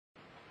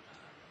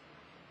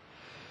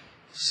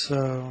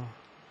So,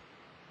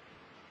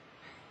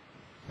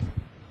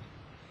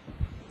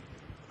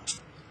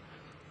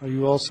 are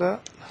you all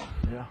set?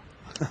 Yeah.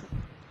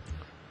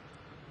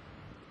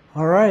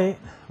 All right.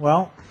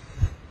 Well,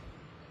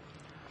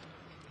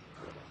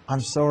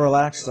 I'm so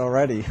relaxed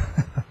already.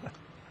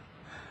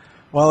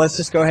 Well, let's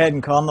just go ahead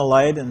and calm the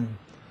light and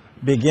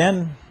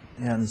begin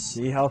and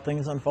see how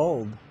things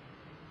unfold.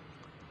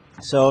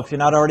 So if you're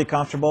not already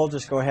comfortable,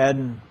 just go ahead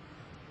and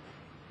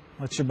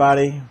let your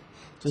body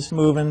just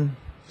move into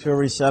a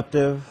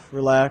receptive,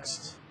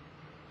 relaxed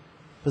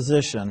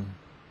position.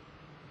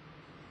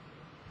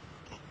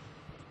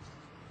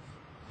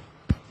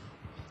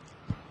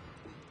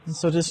 And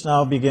so just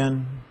now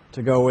begin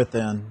to go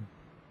within,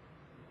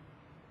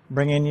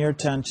 bringing your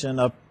attention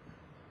up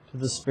to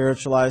the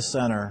spiritualized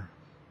center,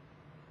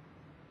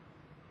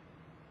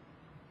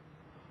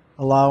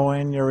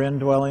 allowing your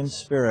indwelling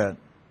spirit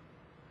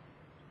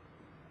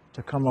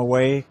to come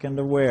awake and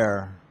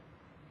aware,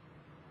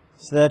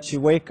 so that you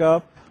wake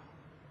up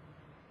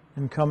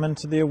and come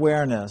into the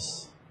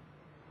awareness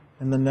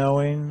and the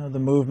knowing of the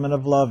movement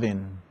of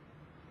loving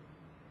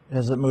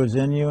as it moves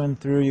in you and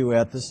through you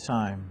at this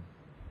time.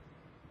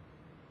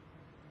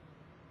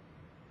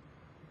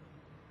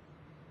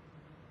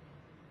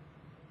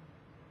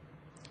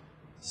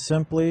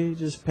 Simply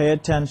just pay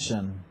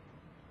attention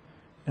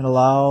and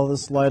allow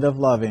this light of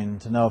loving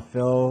to now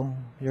fill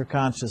your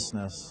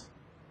consciousness.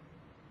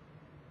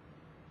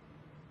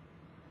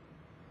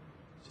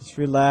 Just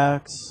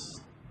relax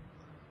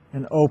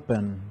and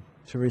open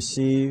to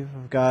receive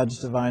of God's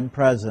divine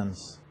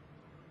presence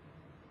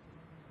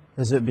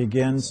as it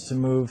begins to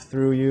move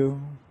through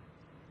you.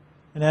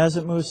 And as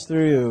it moves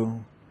through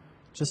you,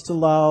 just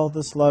allow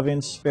this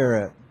loving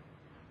spirit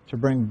to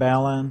bring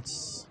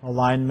balance,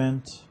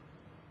 alignment,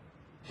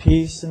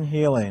 peace and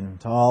healing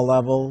to all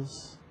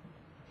levels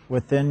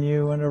within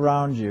you and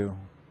around you,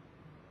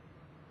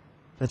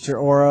 that your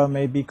aura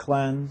may be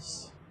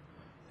cleansed,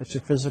 that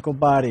your physical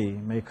body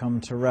may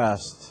come to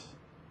rest.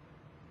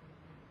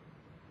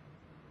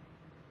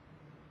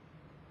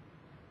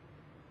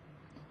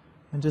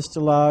 And just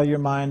allow your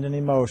mind and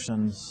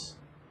emotions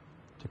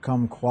to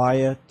come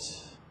quiet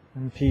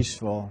and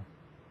peaceful,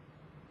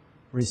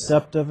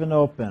 receptive and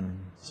open,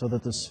 so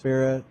that the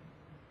Spirit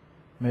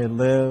may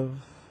live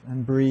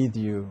and breathe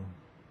you.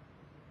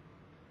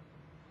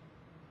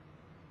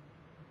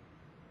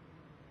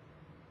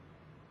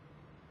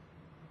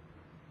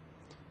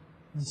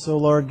 And so,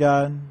 Lord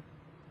God,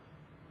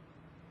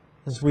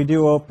 as we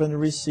do open to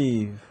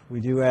receive, we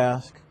do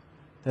ask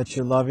that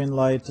your loving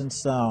light and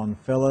sound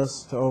fill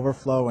us to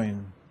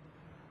overflowing,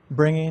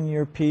 bringing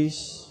your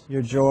peace,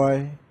 your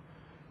joy,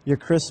 your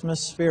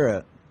Christmas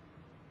spirit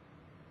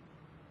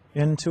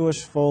into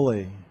us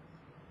fully,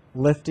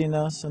 lifting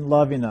us and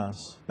loving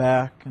us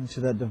back into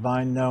that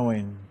divine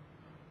knowing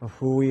of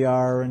who we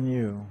are in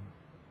you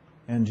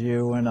and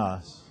you in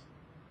us.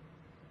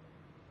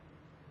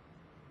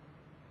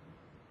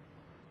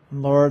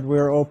 And Lord, we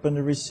are open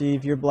to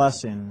receive your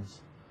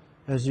blessings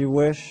as you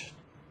wish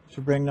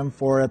to bring them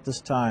forward at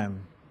this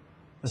time,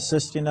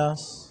 assisting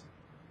us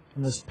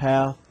in this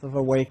path of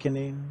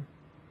awakening,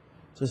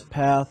 this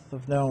path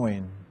of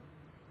knowing,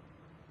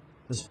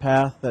 this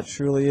path that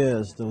truly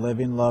is the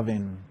living,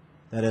 loving,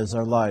 that is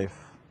our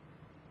life,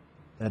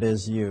 that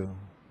is you.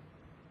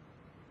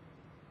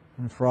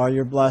 And for all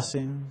your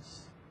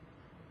blessings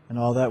and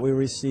all that we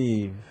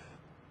receive,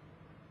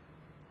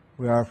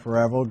 we are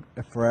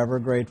forever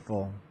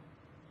grateful,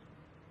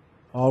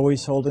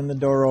 always holding the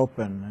door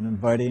open and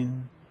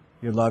inviting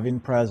your loving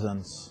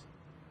presence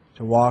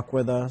to walk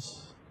with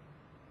us,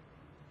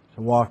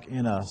 to walk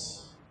in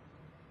us,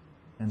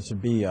 and to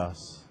be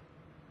us.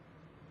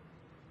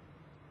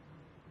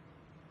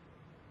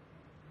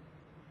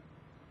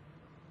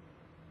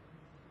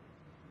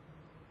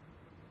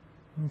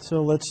 And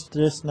so let's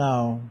just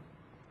now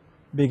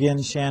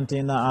begin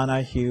chanting the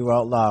Anahu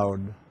out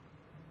loud.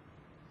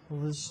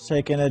 Let's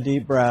take in a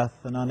deep breath,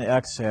 and on the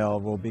exhale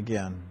we'll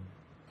begin.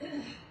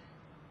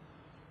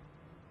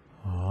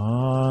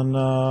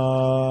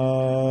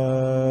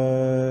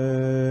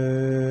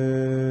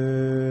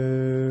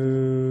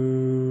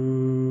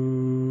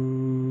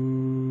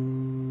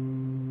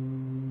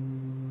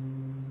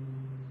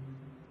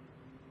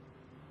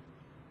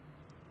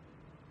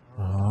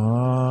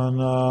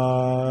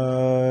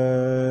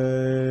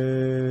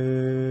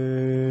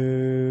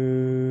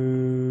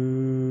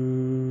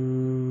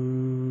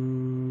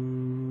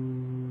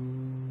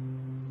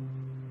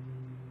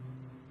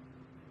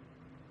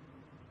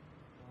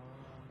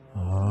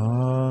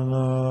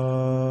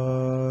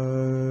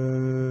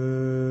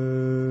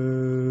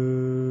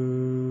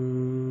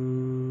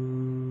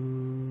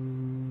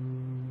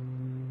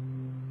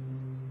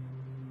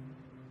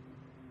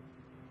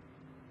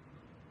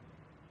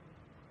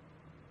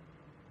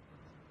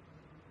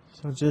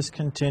 So just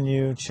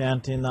continue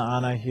chanting the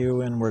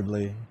Anahu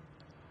inwardly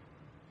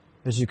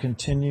as you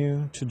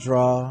continue to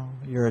draw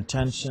your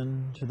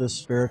attention to the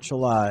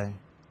spiritual eye,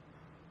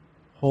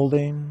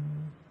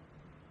 holding,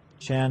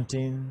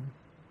 chanting,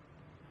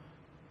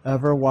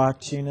 ever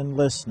watching and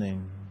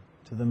listening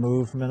to to the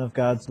movement of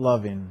God's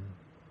loving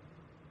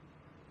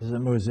as it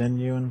moves in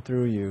you and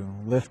through you,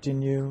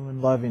 lifting you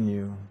and loving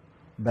you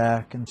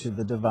back into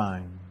the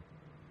divine.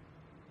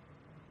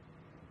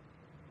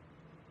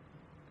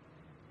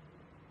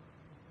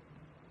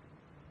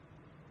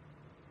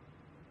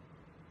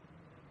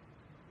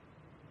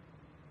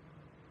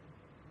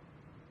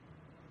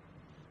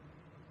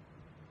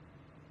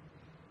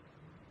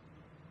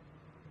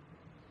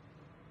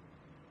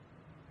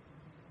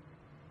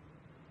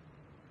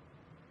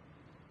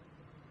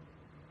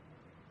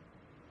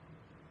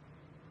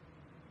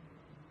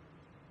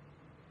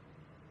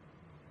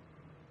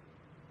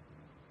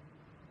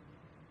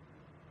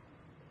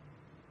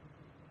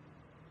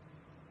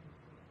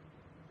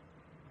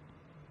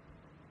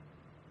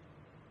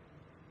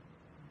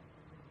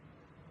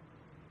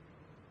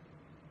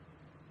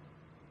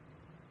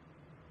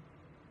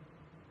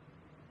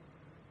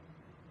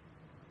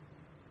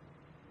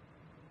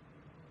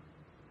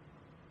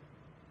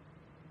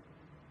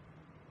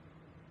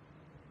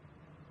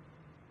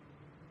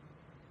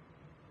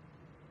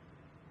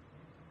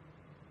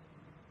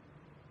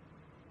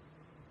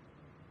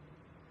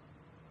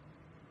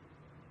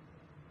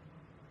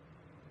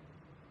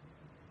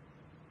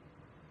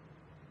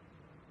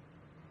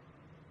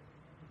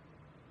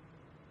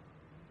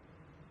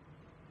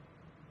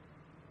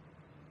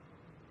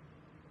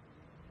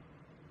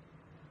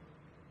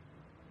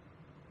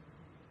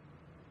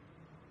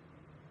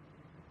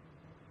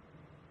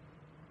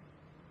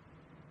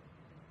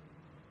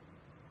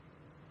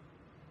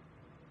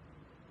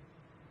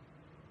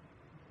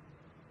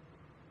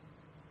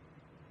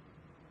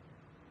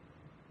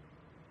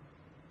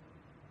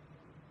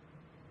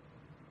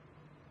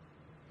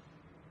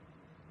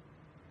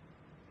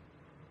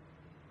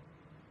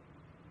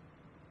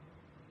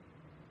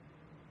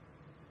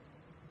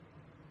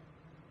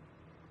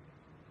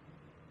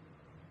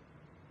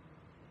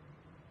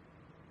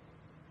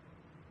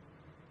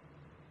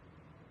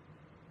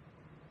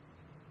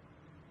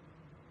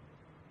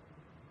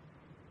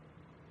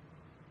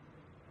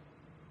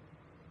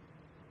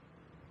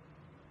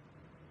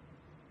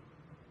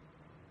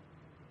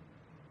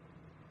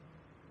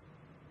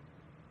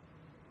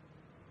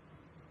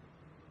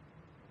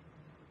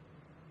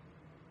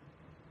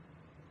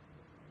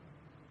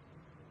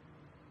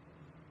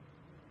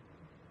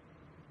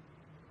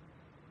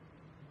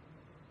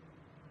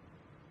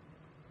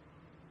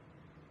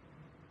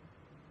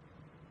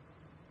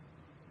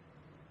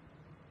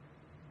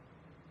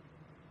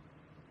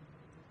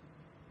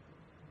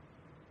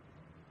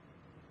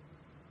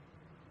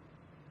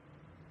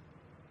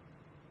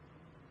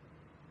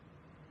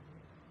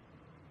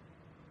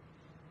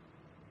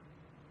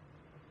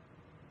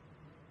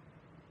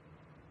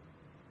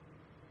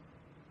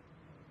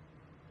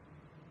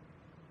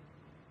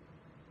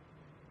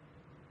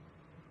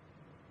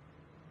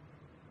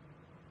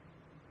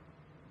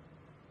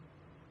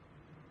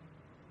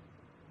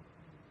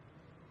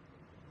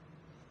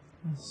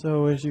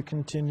 So as you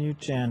continue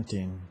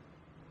chanting,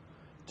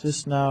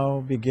 just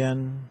now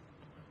begin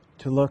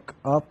to look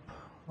up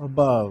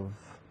above.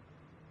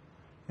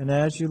 And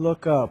as you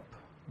look up,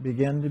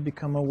 begin to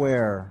become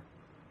aware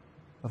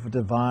of a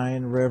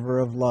divine river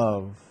of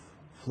love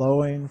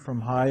flowing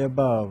from high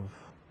above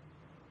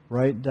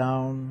right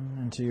down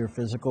into your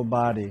physical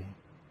body.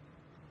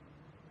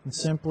 And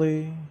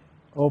simply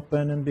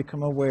open and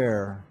become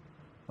aware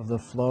of the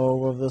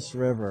flow of this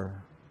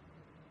river.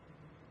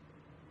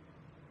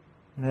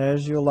 And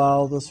as you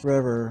allow this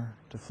river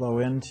to flow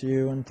into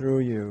you and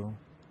through you,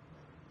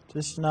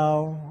 just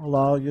now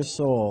allow your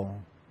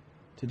soul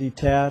to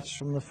detach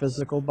from the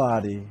physical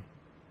body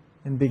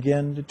and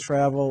begin to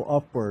travel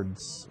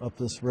upwards up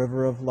this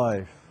river of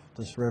life,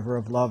 this river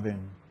of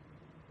loving.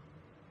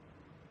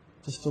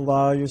 Just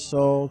allow your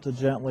soul to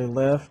gently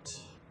lift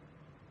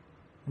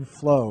and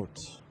float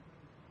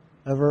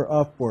ever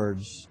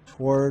upwards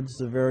towards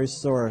the very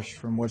source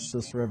from which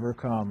this river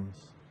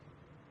comes.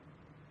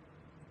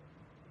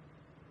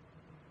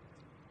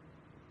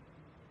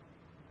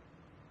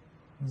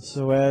 And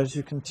so as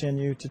you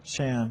continue to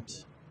chant,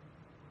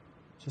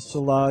 just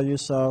allow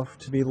yourself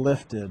to be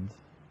lifted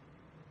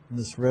in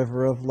this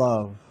river of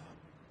love,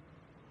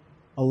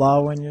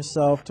 allowing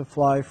yourself to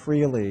fly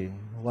freely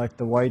like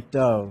the white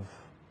dove.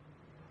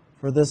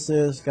 For this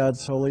is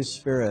God's Holy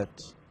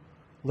Spirit,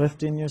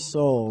 lifting your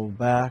soul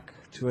back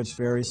to its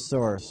very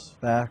source,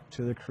 back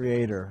to the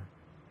Creator.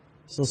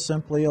 So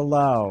simply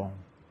allow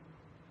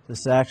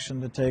this action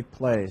to take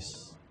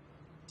place.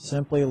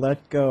 Simply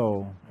let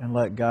go and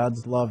let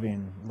God's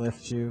loving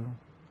lift you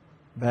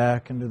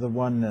back into the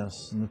oneness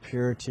and the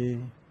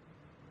purity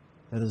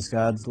that is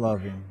God's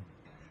loving.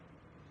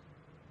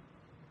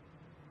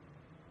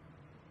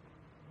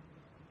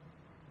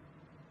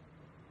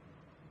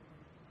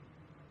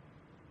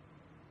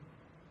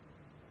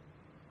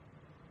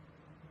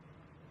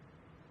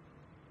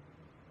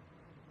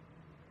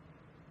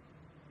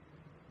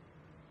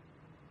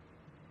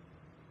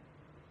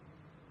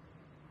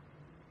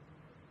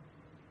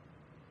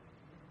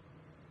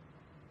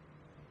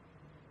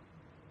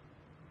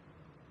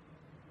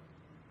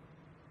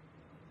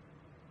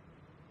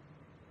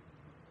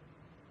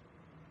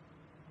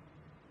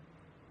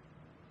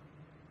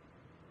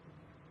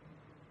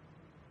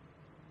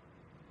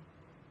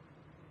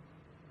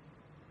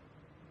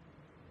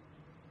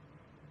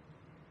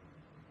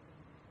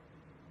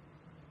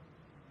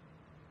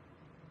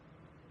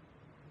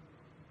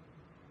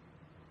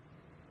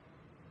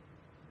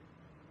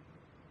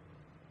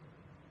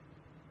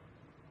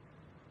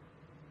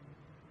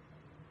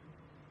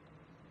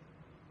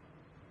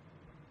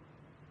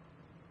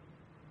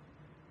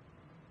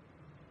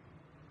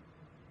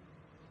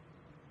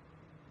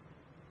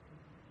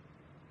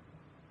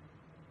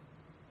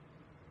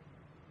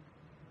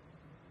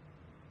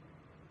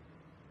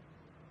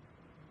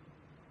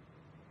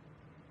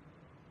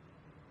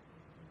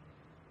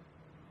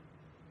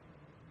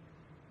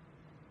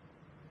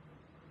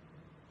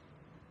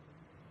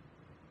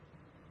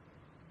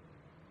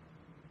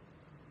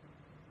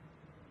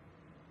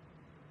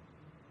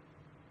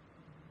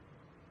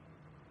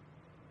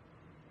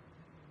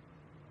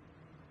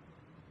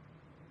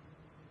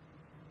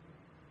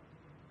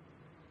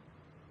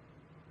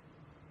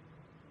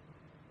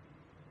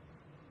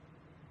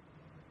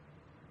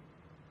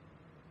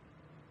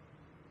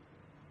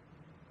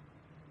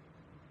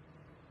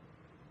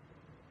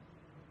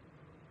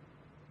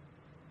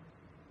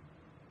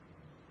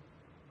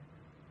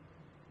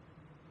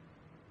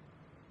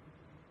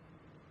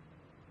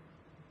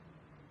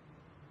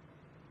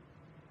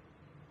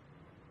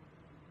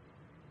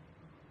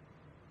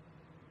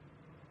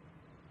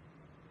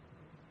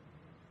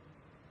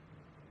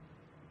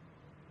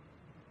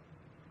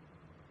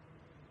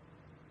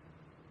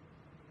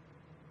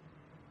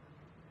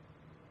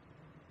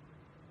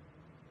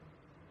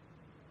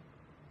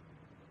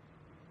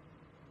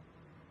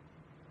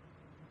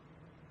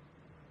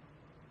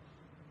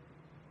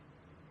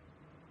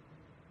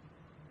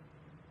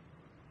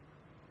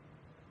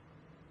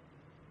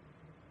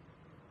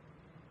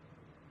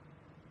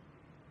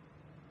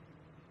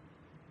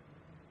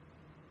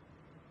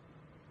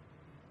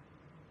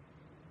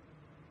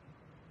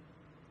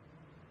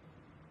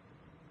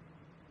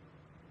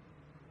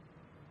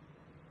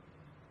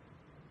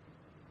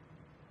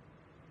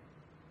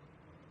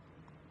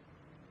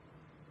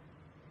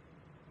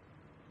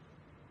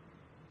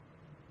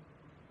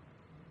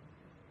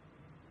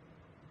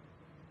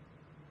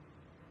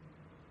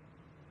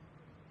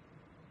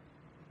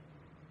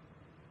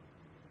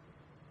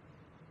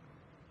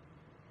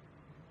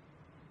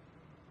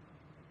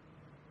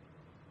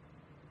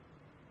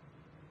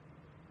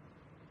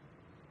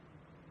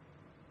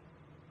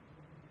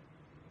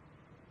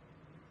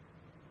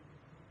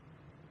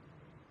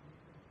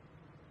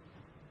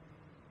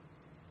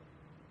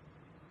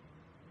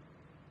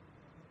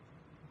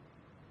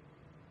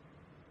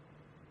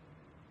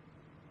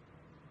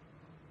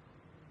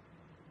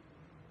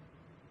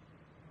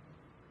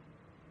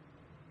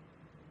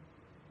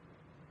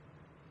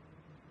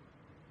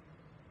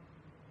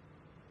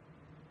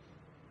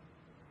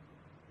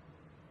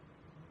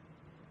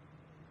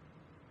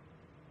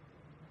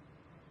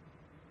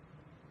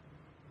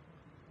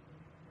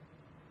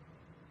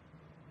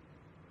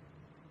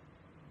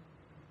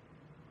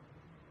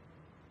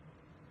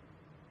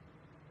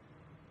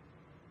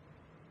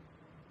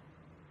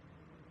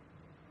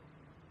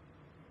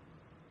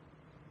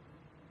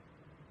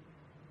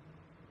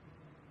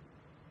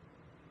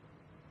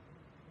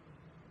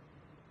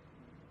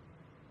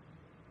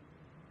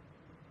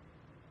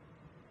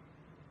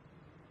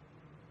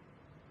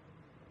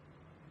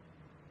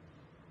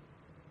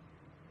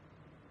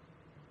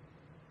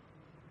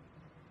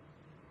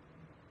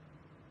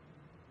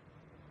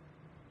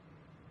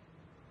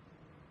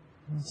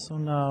 So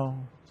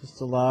now,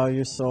 just allow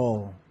your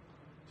soul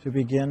to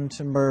begin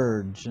to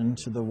merge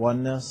into the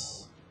oneness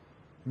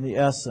and the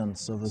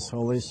essence of this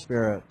Holy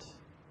Spirit,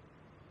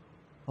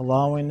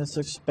 allowing this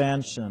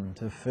expansion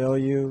to fill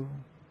you.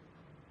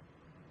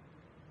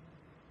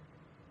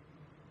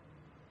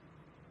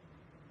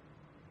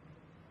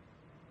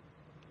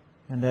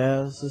 And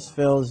as this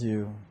fills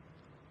you,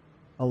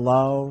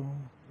 allow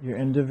your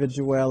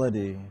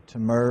individuality to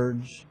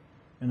merge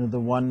into the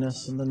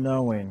oneness and the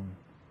knowing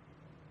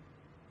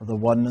of the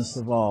oneness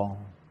of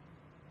all.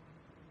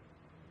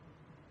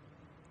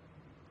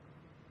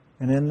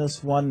 And in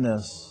this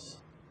oneness,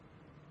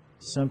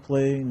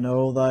 simply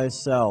know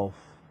thyself,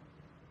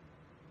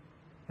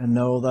 and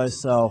know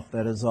thyself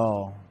that is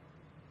all.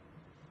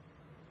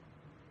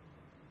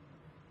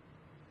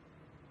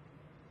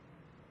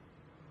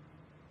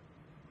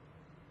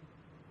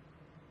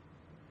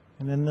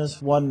 And in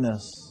this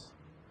oneness,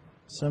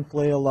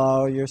 simply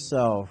allow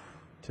yourself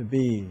to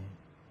be,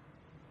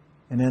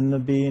 and in the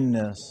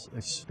beingness,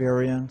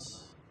 experience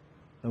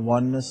the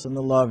oneness and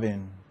the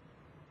loving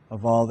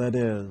of all that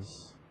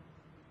is.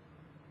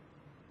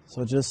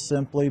 So just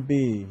simply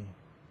be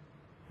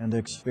and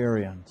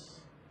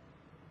experience.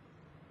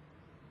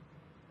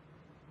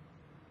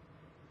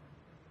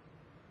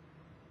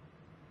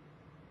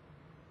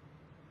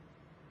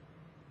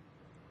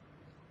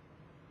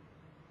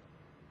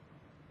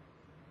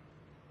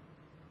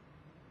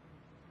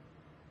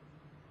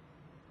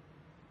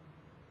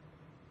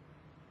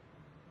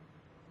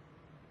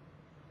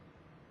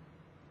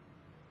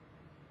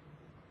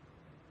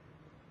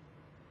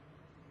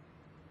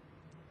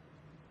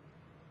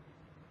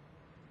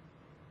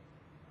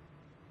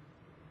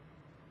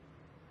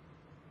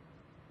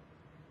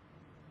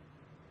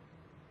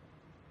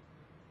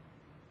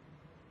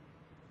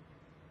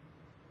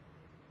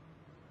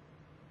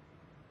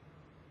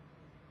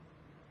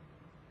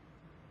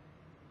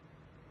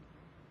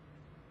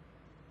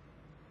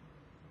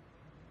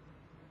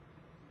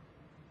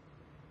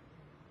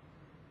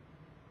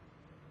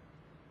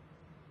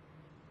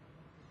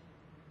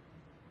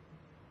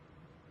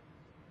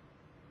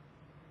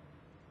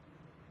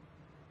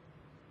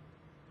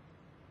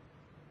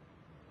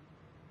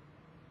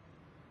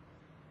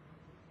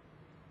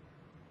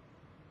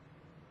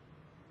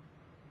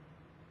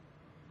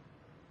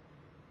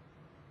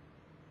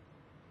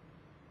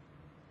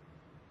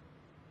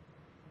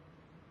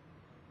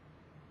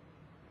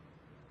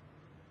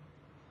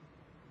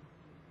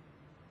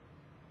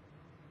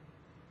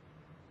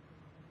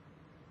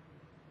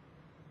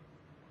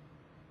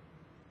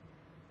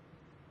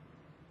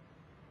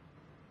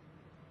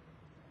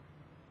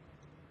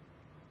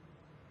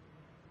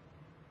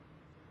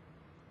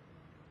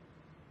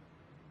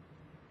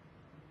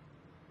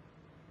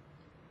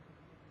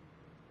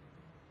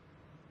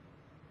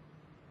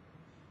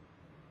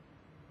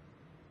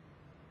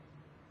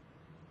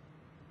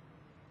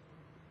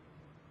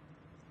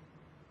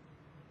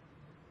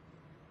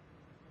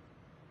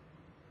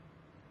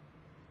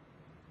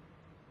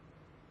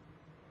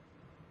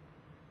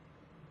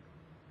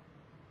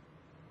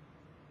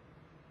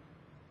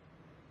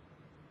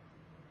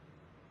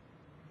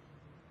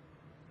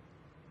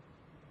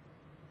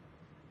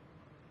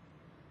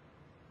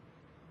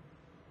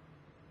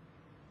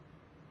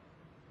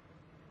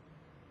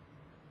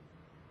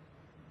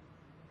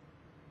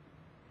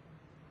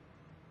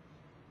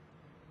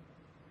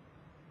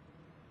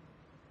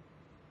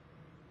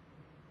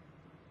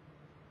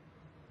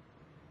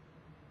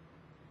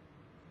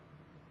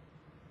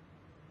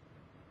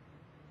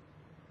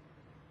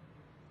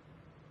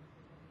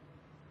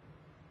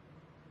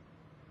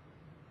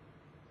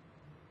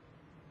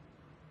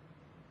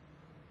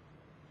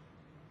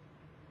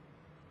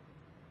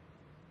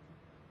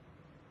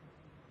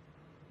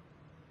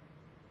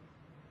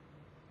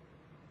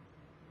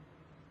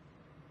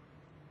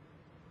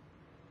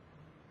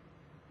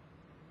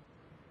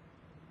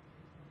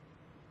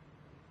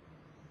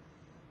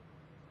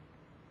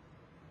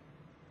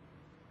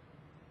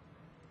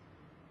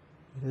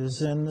 It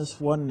is in this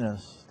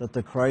oneness that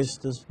the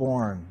Christ is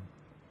born.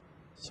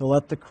 So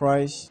let the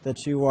Christ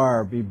that you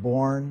are be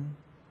born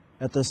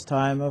at this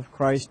time of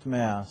Christ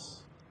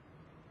Mass.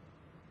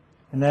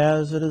 And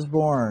as it is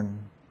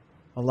born,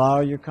 allow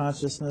your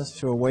consciousness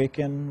to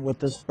awaken with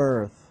this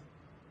birth,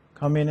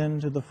 coming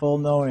into the full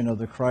knowing of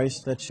the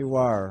Christ that you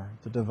are,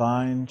 the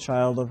divine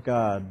child of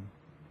God.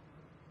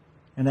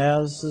 And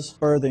as this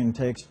birthing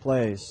takes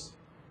place,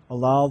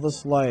 allow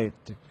this light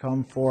to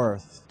come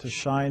forth, to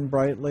shine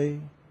brightly,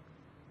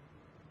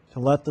 to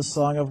let the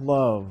song of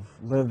love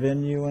live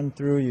in you and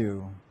through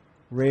you,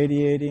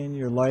 radiating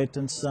your light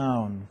and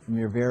sound from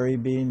your very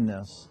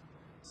beingness,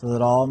 so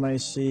that all may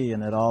see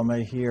and that all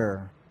may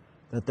hear,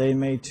 that they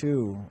may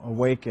too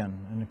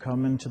awaken and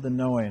come into the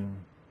knowing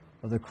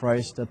of the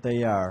Christ that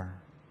they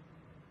are.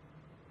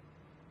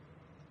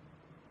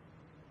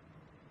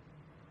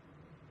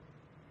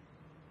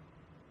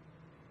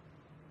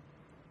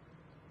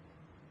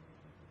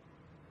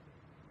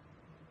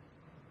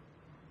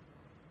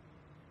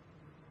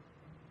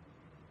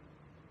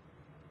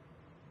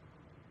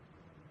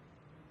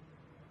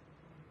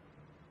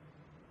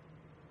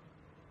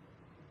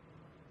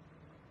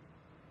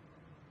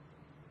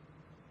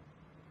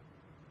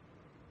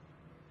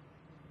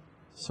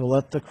 So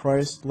let the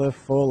Christ live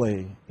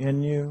fully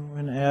in you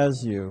and as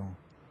you.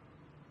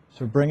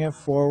 So bring it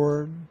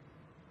forward,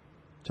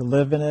 to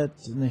live in it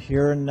in the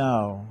here and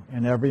now,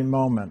 in every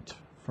moment,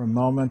 from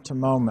moment to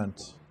moment,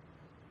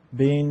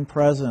 being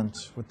present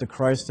with the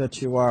Christ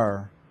that you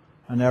are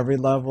on every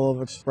level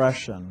of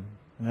expression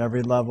and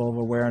every level of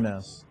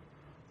awareness.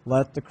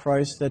 Let the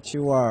Christ that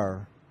you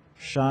are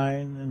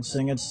shine and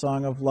sing its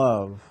song of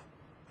love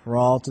for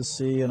all to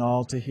see and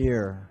all to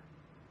hear.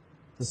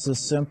 This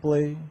is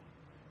simply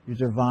your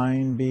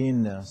divine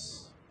beingness.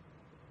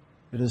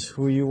 It is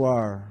who you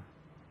are.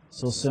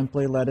 So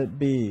simply let it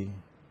be.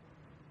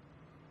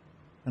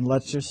 And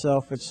let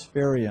yourself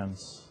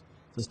experience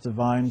this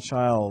divine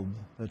child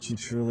that you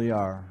truly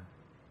are.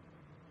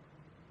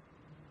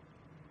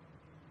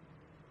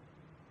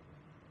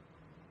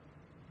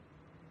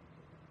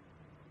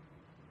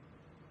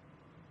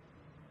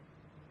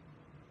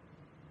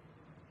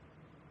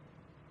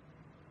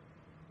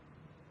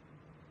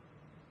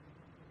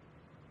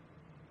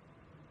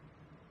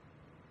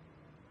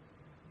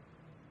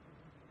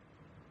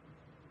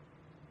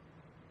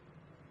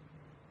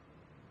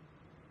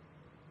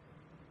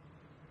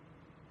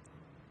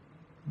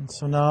 And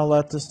so now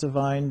let this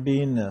divine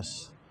beingness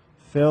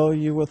fill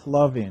you with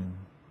loving.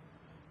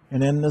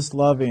 And in this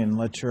loving,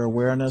 let your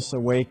awareness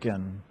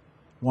awaken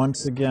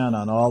once again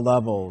on all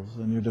levels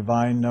in your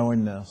divine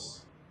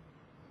knowingness.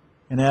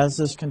 And as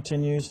this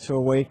continues to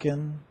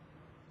awaken,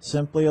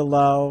 simply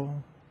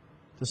allow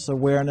this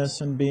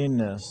awareness and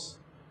beingness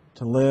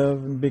to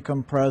live and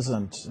become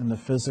present in the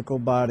physical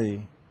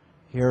body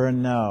here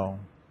and now,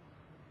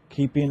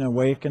 keeping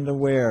awake and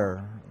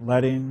aware,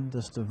 letting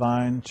this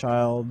divine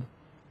child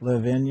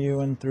live in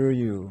you and through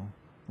you,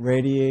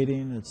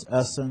 radiating its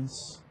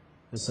essence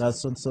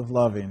of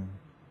loving,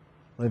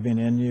 living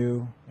in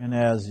you and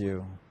as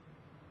you.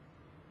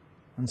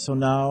 And so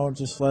now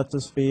just let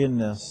this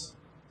beingness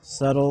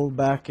settle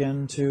back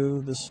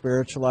into the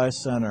spiritualized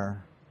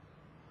center,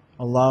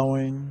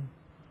 allowing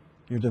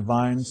your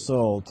divine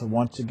soul to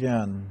once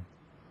again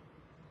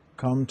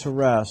come to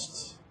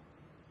rest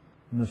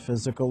in the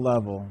physical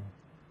level,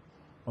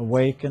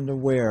 awake and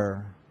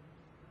aware,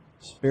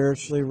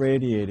 spiritually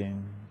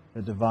radiating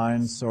the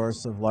divine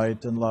source of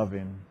light and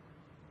loving.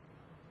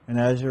 And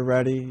as you're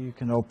ready, you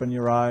can open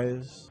your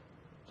eyes,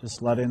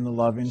 just letting the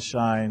loving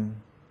shine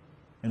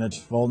in its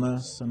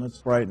fullness and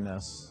its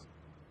brightness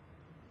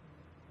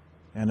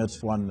and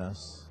its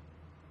oneness.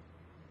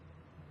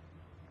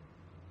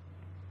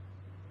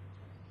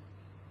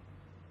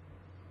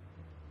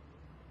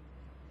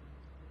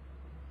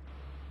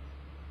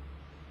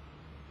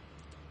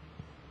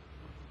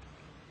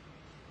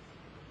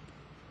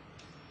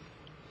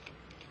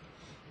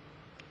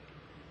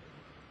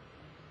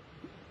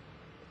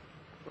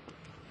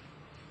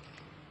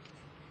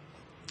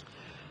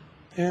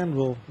 And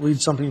we'll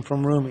read something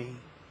from Rumi.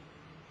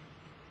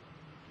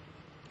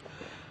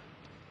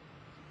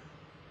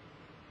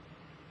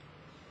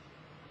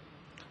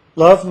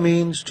 Love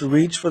means to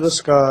reach for the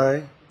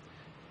sky,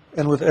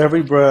 and with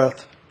every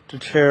breath to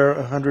tear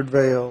 100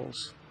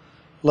 veils.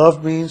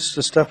 Love means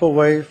to step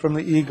away from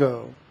the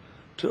ego,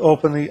 to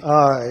open the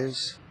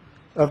eyes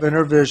of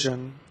inner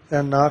vision,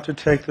 and not to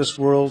take this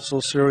world so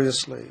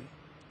seriously.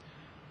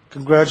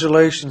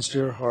 Congratulations,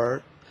 dear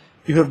heart.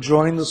 You have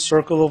joined the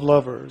circle of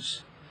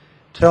lovers.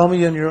 Tell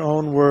me in your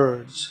own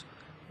words,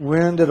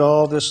 when did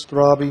all this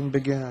throbbing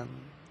begin?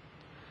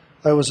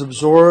 I was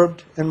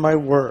absorbed in my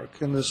work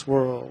in this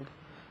world,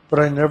 but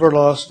I never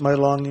lost my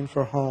longing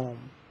for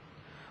home.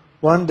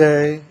 One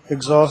day,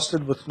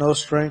 exhausted with no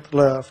strength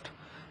left,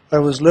 I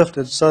was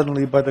lifted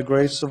suddenly by the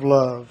grace of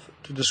love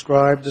to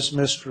describe this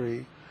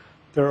mystery.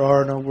 There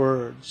are no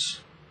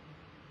words.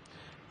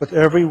 With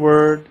every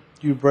word,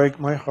 you break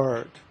my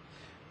heart.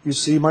 You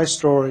see my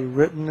story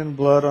written in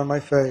blood on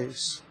my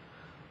face.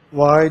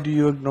 Why do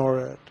you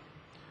ignore it?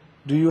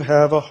 Do you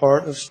have a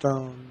heart of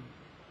stone?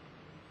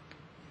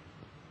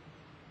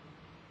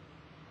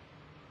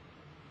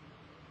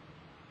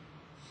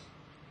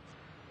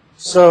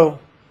 So,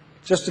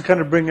 just to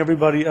kind of bring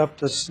everybody up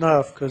to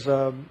snuff, because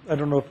I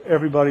don't know if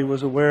everybody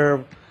was aware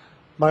of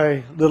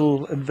my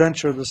little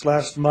adventure this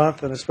last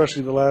month, and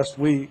especially the last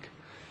week.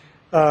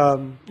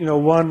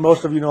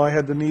 Most of you know I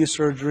had the knee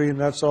surgery, and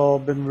that's all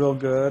been real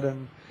good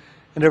and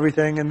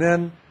everything. And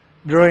then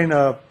during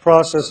a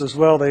process as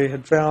well, they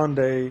had found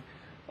a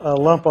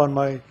lump on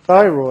my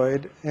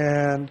thyroid,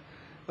 and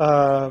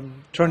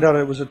turned out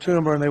it was a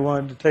tumor, and they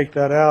wanted to take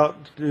that out.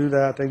 To do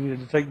that, they needed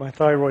to take my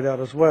thyroid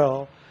out as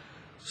well.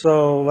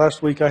 So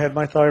last week I had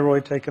my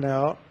thyroid taken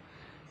out,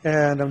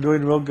 and I'm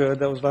doing real good.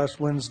 That was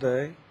last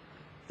Wednesday.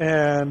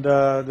 And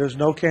there's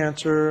no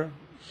cancer,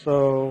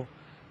 so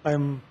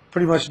I'm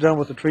pretty much done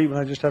with the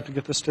treatment. I just have to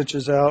get the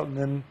stitches out and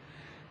then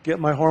get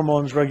my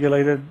hormones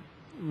regulated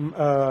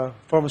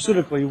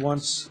pharmaceutically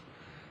once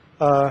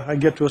I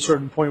get to a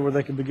certain point where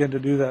they can begin to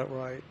do that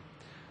right.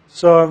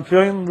 So I'm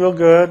feeling real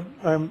good.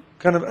 I'm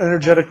kind of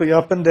energetically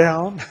up and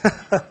down,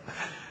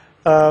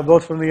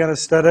 both from the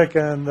anesthetic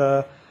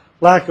and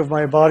lack of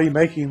my body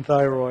making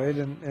thyroid,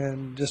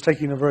 and just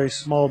taking a very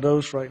small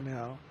dose right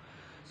now.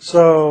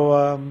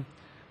 So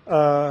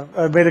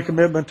I've made a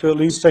commitment to at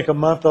least take a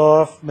month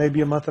off,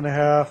 maybe a month and a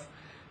half,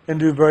 and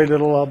do very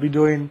little. I'll be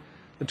doing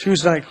the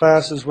Tuesday night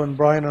classes when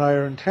Brian and I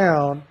are in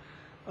town,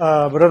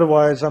 but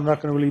otherwise I'm not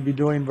going to really be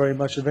doing very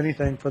much of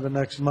anything for the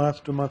next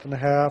month to a month and a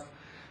half.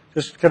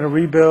 Just kind of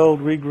rebuild,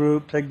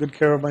 regroup, take good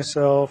care of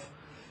myself,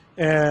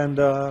 and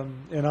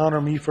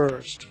honor me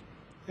first.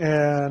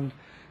 And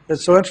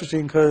it's so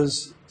interesting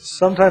because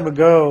some time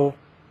ago,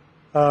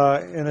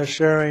 in a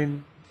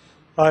sharing,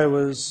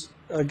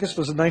 I guess it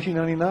was in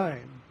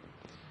 1999.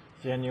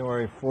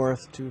 January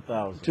 4th,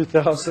 2000.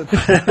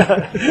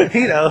 2000.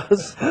 He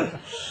knows.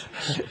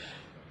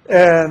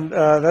 And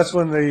that's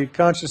when the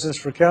consciousness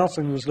for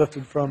counseling was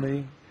lifted from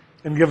me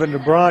and given to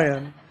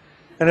Brian.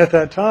 And at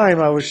that time,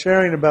 I was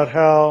sharing about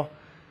how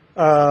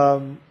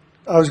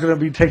I was going to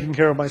be taking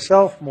care of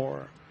myself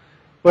more.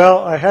 Well,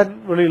 I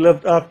hadn't really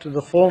lived up to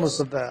the fullness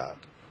of that.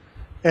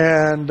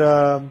 And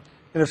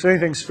if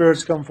anything,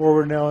 Spirit's come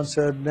forward now and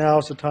said,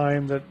 now's the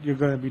time that you're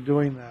going to be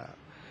doing that.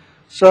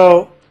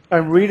 So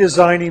I'm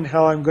redesigning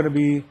how I'm going to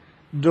be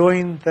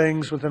doing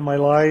things within my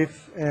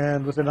life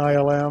and within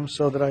ILM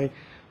so that I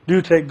do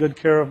take good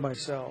care of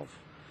myself.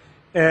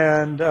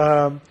 And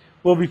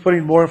we'll be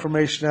putting more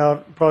information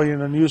out, probably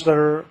in a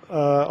newsletter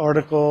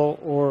article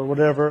or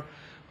whatever.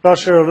 But I'll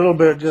share a little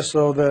bit just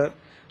so that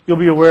you'll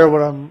be aware of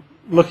what I'm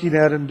looking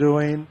at and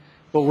doing,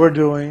 what we're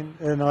doing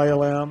in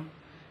ILM.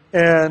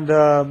 And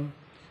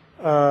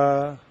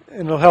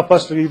it'll help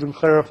us to even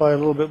clarify a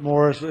little bit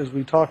more as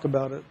we talk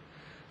about it,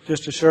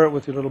 just to share it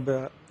with you a little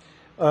bit.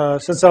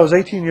 Since I was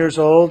 18 years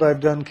old, I've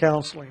done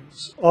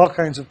counselings, all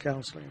kinds of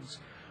counselings,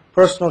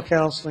 personal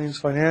counselings,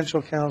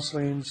 financial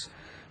counselings,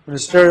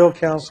 ministerial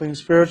counseling,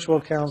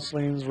 spiritual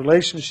counselings,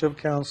 relationship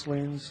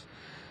counselings,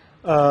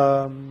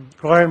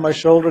 crying my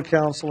shoulder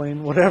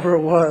counseling, whatever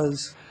it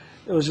was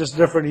just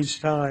different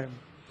each time.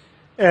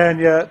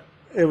 And yet,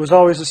 it was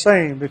always the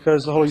same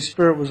because the Holy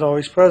Spirit was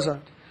always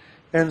present.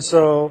 And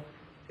so,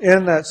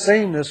 in that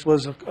sameness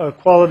was a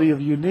quality of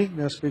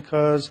uniqueness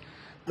because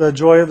the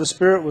joy of the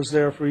Spirit was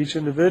there for each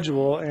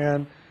individual,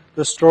 and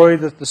the story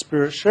that the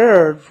Spirit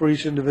shared for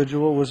each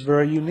individual was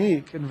very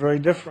unique and very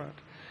different.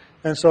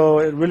 And so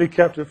it really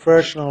kept it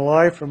fresh and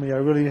alive for me. I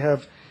really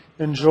have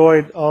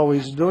enjoyed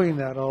always doing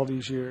that all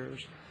these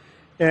years.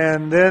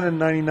 And then in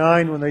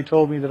 99, when they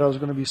told me that I was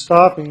going to be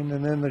stopping,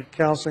 and then the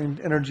counseling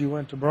energy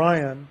went to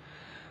Brian,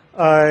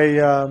 I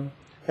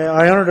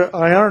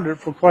honored it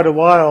for quite a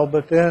while,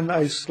 but then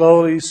I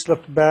slowly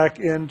slipped back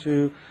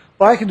into,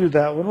 well, I can do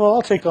that one. Well,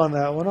 I'll take on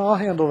that one. I'll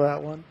handle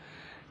that one.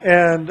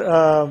 And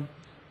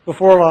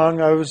before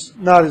long, I was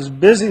not as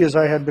busy as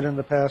I had been in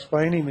the past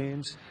by any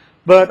means,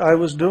 but I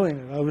was doing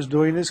it. I was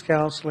doing his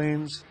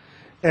counselings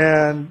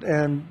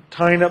and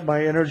tying up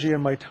my energy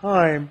and my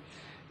time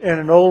in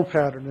an old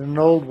pattern, in an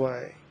old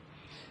way.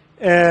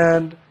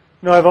 And,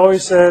 I've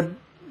always said,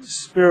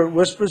 Spirit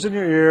whispers in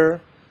your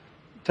ear,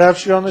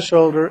 taps you on the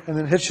shoulder, and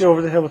then hits you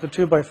over the head with a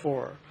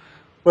 2x4.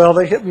 Well,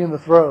 they hit me in the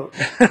throat.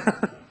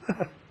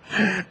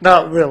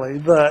 Not really,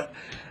 but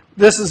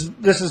this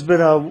has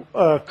been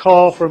a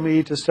call for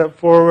me to step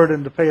forward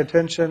and to pay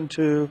attention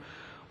to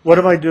what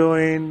am I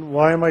doing,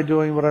 why am I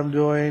doing what I'm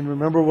doing,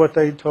 remember what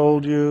they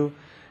told you,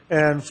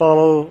 and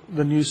follow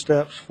the new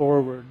steps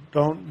forward.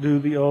 Don't do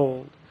the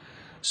old.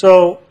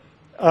 So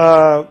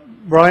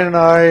Brian and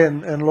I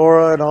and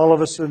Laura and all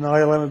of us in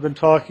ILM have been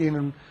talking,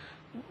 and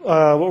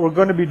what we're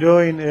going to be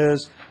doing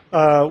is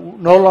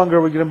no longer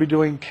are we going to be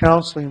doing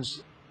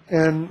counselings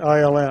in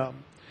ILM.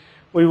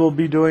 We will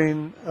be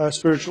doing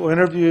spiritual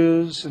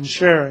interviews and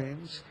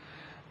sharings,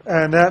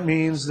 and that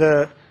means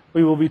that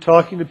we will be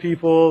talking to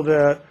people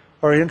that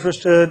are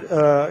interested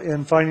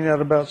in finding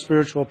out about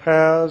spiritual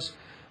paths,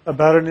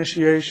 about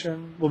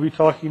initiation. We'll be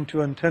talking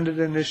to intended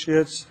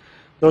initiates.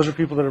 Those are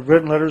people that have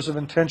written letters of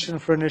intention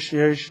for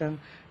initiation,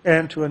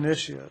 and to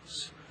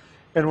initiates.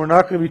 And we're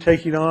not going to be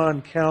taking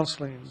on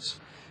counselings.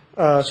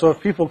 So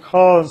if people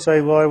call and say,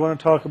 well, I want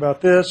to talk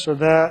about this or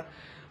that,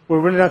 we're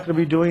really not going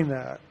to be doing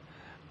that.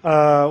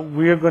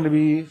 We are going to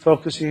be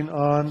focusing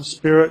on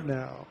spirit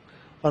now,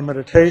 on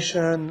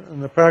meditation,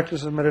 and the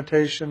practice of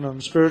meditation,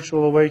 on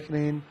spiritual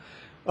awakening,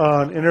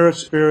 on inner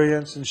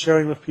experience, and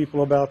sharing with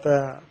people about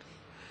that.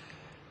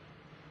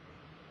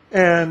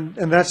 And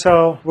that's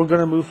how we're going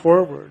to move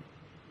forward,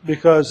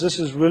 because this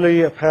is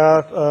really a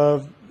path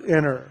of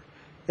inner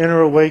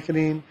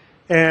awakening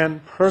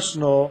and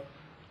personal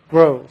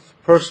growth,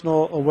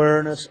 personal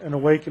awareness and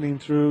awakening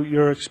through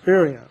your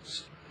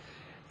experience.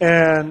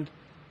 And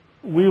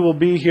we will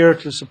be here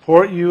to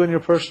support you in your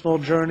personal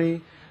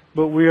journey,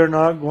 but we are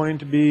not going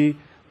to be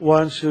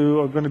ones who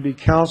are going to be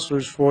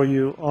counselors for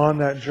you on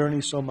that journey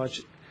so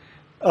much,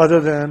 other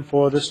than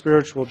for the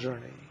spiritual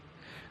journey.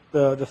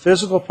 The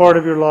physical part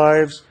of your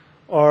lives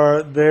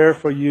are there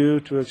for you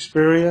to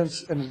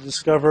experience and to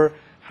discover,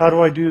 how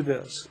do I do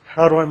this?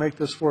 How do I make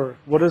this work?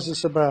 What is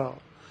this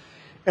about?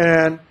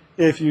 And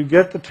if you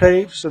get the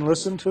tapes and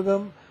listen to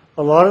them,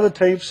 a lot of the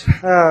tapes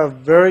have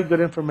very good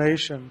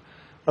information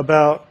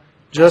about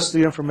just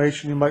the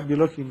information you might be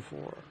looking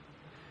for,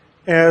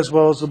 as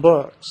well as the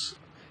books.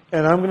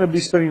 And I'm going to be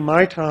spending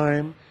my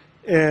time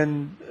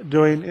in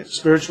doing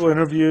spiritual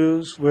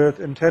interviews with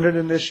intended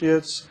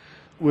initiates,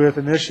 with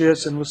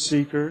initiates, and with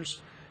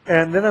seekers.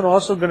 And then I'm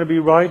also going to be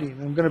writing.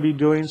 I'm going to be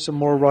doing some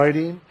more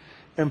writing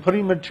and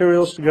putting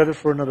materials together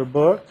for another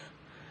book,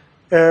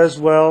 as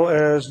well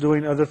as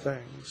doing other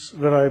things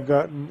that I've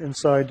gotten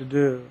inside to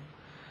do.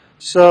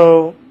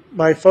 So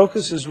my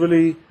focus has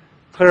really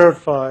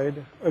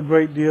clarified a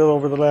great deal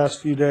over the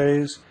last few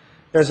days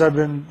as I've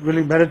been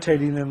really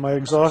meditating in my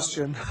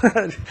exhaustion.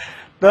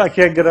 I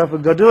can't get up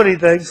and go do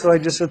anything, so I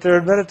just sit there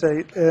and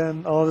meditate,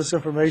 and all this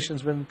information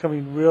has been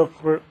coming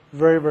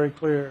very, very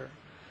clear.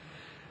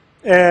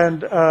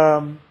 And,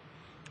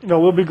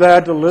 we'll be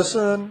glad to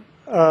listen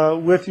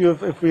with you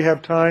if we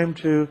have time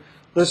to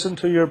listen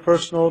to your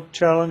personal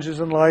challenges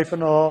in life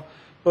and all.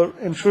 But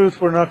in truth,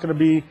 we're not going to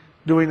be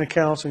doing the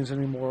counselings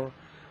anymore.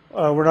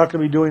 We're not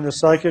going to be doing the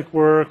psychic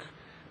work,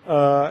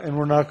 and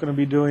we're not going to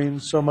be doing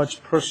so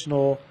much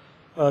personal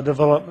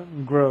development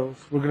and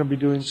growth. We're going to be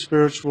doing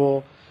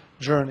spiritual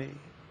journey.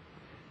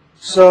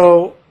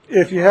 So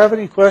if you have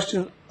any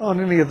questions on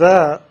any of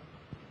that,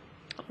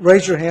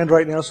 raise your hand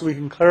right now so we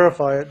can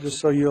clarify it, just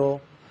so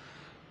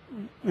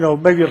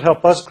maybe it'll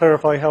help us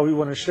clarify how we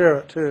want to share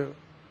it too.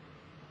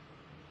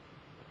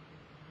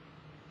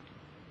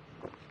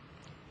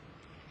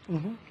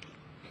 Can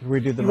we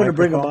do the You want to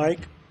bring a microphone? mic?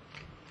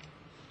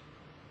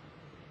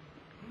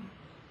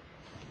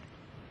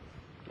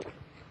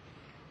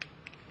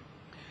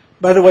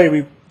 By the way,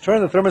 we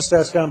turned the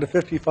thermostats down to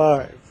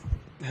 55.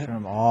 Turn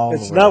them all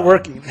It's the way not down.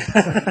 working.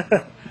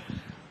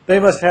 They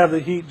must have the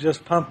heat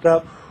just pumped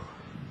up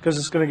because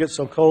it's going to get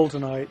so cold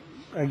tonight.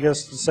 I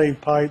guess to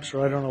save pipes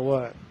or I don't know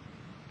what.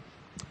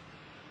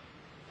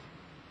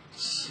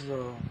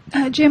 So,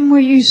 Jim, were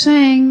you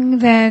saying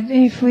that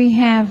if we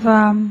have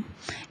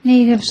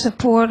need of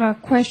support or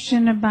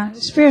question about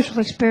spiritual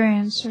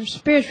experience or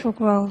spiritual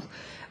growth,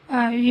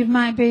 you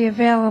might be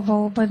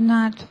available, but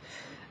not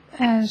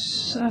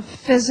as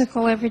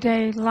physical,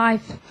 everyday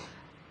life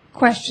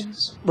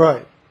questions?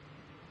 right.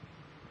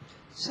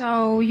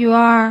 So you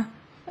are,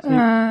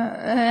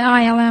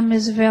 ILM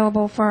is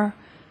available for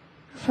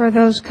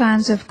those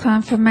kinds of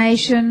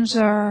confirmations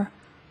or...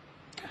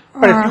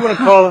 Right, if you want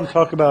to call and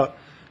talk about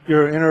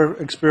your inner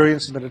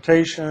experience in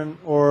meditation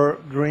or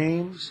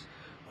dreams,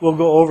 we'll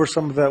go over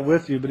some of that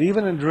with you. But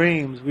even in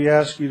dreams, we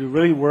ask you to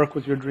really work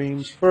with your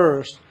dreams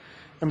first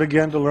and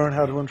begin to learn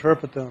how to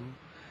interpret them.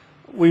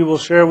 We will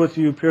share with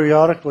you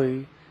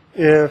periodically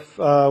if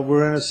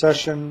we're in a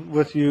session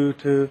with you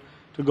to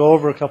go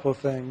over a couple of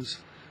things.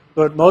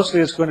 But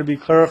mostly it's going to be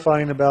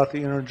clarifying about the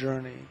inner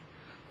journey,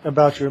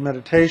 about your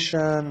meditation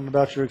and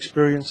about your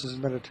experiences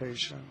in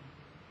meditation.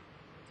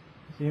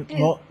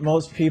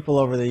 Most people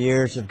over the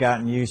years have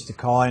gotten used to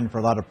calling for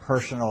a lot of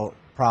personal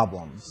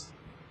problems.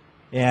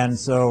 And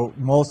so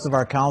most of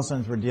our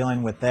counselings were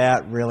dealing with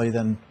that really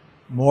than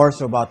more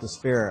so about the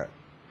spirit.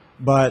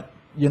 But,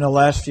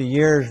 last few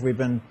years we've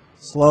been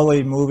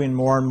slowly moving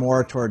more and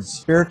more towards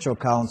spiritual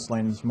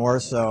counselings more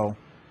so.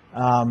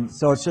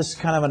 So it's just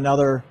kind of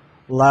another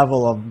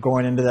level of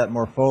going into that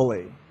more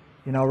fully.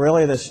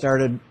 Really this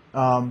started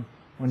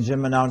when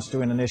Jim announced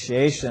doing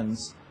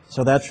initiations.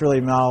 So that's really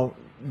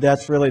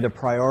the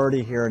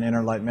priority here in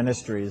Inner Light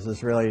Ministries,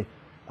 is really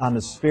on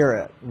the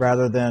spirit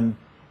rather than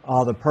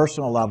all the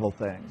personal level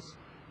things.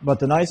 But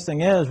the nice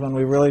thing is when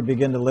we really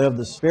begin to live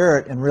the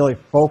spirit and really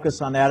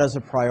focus on that as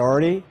a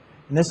priority,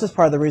 and this is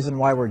part of the reason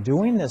why we're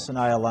doing this in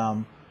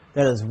ILM,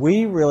 that as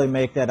we really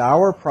make that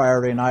our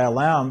priority in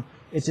ILM,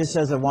 it just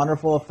has a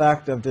wonderful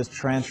effect of just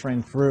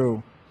transferring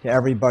through to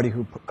everybody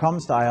who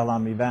comes to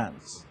ILM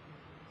events.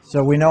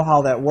 So we know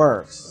how that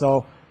works.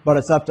 But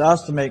it's up to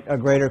us to make a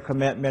greater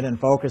commitment and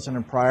focus and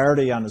a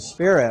priority on the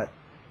spirit.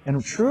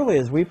 And truly,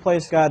 as we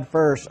place God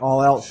first,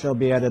 all else shall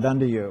be added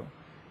unto you.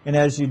 And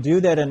as you do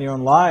that in your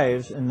own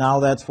lives, and now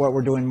that's what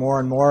we're doing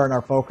more and more in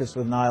our focus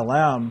with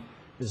ILM,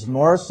 is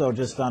more so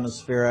just on the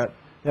spirit,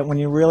 that when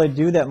you really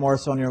do that more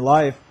so in your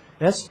life,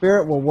 that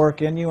spirit will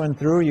work in you and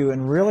through you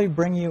and really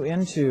bring you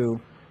into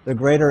the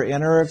greater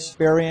inner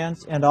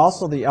experience and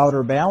also the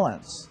outer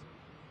balance.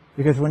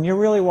 Because when you're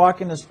really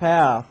walking this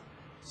path,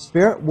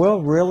 Spirit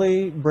will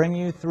really bring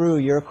you through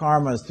your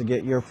karmas to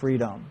get your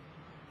freedom.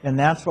 And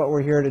that's what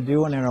we're here to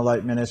do in Inner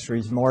Light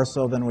Ministries, more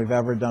so than we've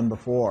ever done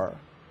before.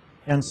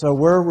 And so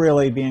we're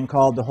really being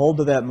called to hold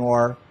to that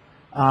more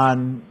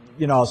on,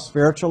 a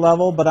spiritual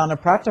level, but on a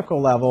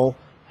practical level,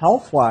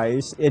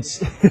 health-wise,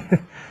 it's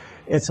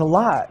it's a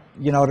lot,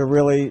 to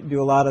really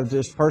do a lot of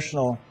just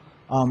personal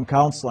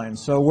counseling.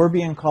 So we're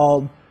being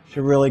called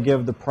to really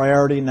give the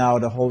priority now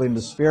to holding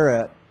the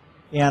spirit.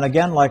 And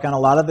again, like on a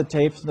lot of the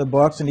tapes and the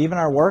books and even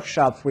our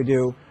workshops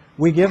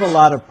we give a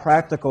lot of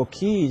practical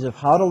keys of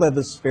how to live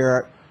the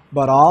spirit,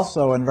 but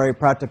also in very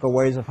practical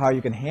ways of how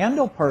you can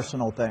handle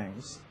personal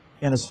things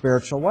in a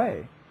spiritual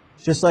way.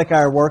 Just like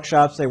our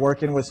workshops, they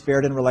work in with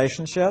spirit in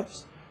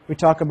relationships. We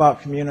talk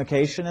about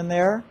communication in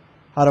there,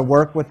 how to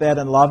work with that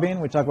in loving.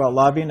 We talk about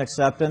loving,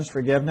 acceptance,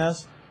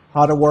 forgiveness,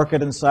 how to work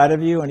it inside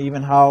of you, and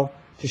even how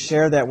to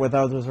share that with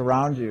others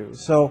around you.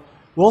 So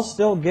We'll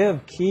still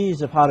give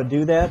keys of how to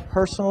do that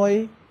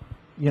personally,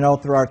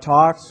 through our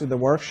talks, through the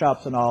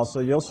workshops and all.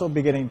 So you'll still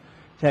be getting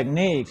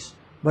techniques.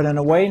 But in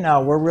a way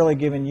now, we're really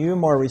giving you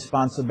more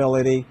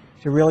responsibility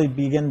to really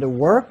begin to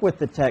work with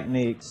the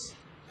techniques,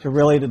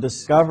 to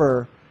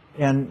discover.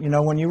 And,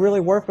 when you really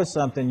work with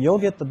something, you'll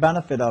get the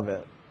benefit of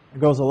it. It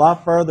goes a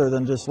lot further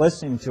than just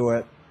listening to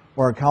it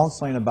or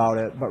counseling about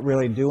it, but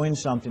really doing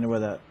something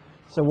with it.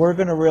 So we're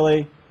going to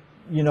really,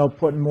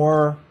 put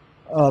more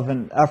of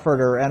an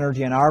effort or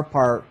energy on our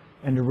part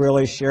into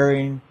really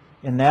sharing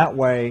in that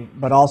way,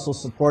 but also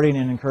supporting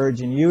and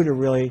encouraging you to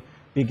really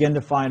begin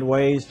to find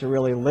ways to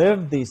really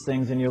live these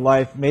things in your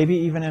life, maybe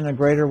even in a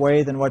greater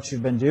way than what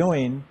you've been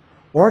doing,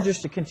 or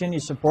just to continue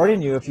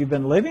supporting you if you've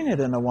been living it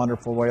in a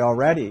wonderful way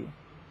already,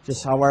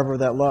 just however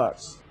that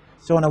looks.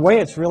 So in a way,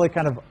 it's really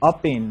kind of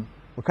upping,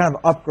 we're kind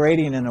of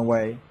upgrading in a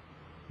way,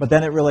 but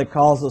then it really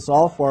calls us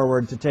all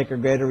forward to take a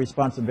greater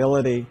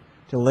responsibility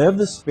to live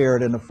the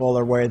Spirit in a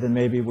fuller way than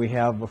maybe we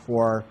have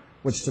before,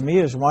 which to me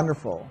is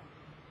wonderful.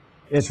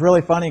 It's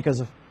really funny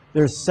because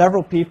there's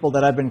several people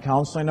that I've been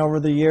counseling over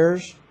the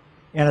years,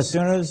 and as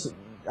soon as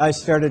I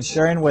started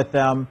sharing with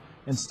them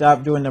and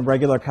stopped doing the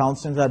regular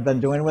counseling that I've been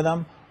doing with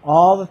them,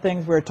 all the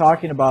things we were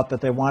talking about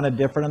that they wanted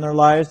different in their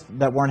lives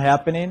that weren't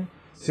happening,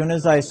 as soon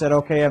as I said,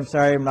 okay, I'm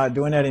sorry, I'm not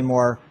doing it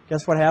anymore,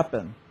 guess what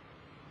happened?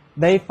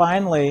 They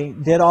finally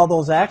did all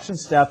those action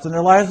steps, and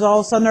their lives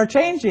all of a sudden are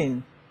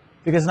changing.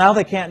 Because now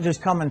they can't just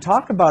come and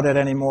talk about it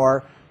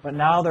anymore, but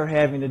now they're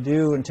having to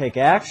do and take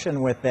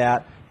action with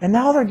that. And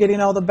now they're getting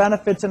all the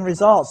benefits and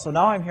results. So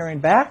now I'm hearing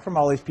back from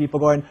all these people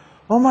going,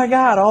 oh my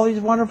God, all these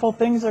wonderful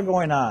things are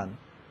going on.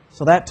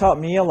 So that taught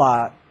me a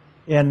lot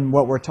in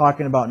what we're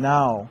talking about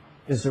now,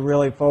 is to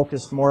really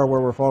focus more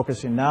where we're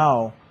focusing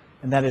now.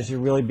 And that is you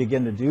really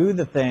begin to do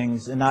the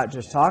things and not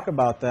just talk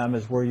about them,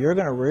 is where you're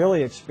going to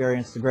really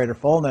experience the greater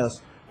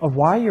fullness of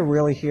why you're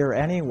really here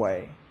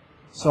anyway.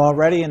 So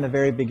already in the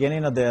very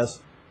beginning of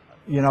this,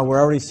 we're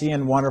already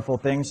seeing wonderful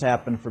things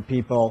happen for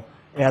people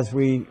as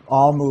we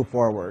all move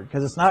forward.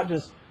 Because it's not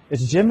just,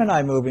 it's Jim and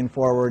I moving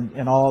forward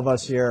and all of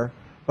us here,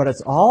 but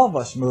it's all of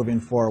us moving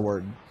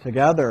forward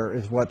together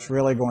is what's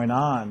really going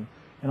on.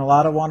 And a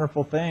lot of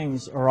wonderful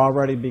things are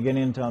already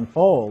beginning to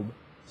unfold.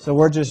 So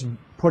we're just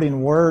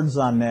putting words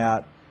on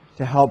that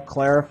to help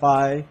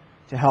clarify,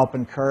 to help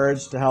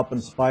encourage, to help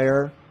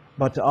inspire,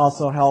 but to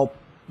also help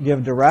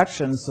give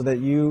direction so that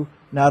you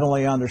not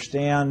only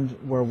understand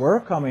where we're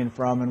coming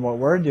from and what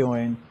we're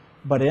doing,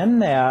 but in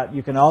that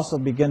you can also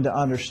begin to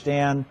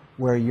understand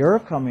where you're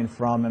coming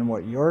from and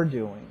what you're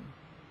doing.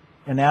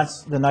 And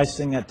that's the nice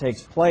thing that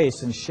takes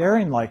place in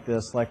sharing like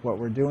this, like what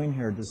we're doing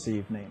here this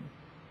evening.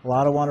 A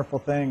lot of wonderful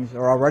things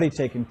are already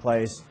taking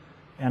place,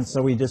 and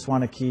so we just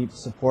want to keep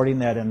supporting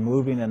that and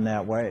moving in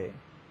that way.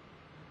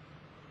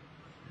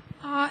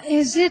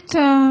 Is it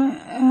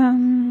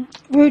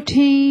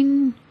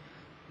routine?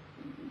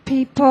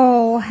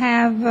 People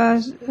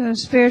have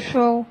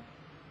spiritual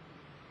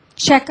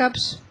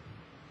checkups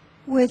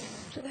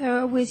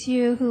with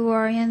you who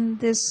are in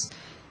this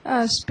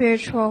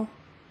spiritual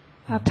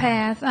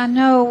path. I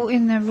know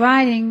in the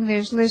writing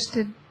there's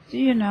listed,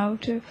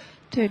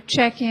 to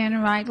check in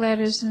and write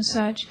letters and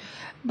such.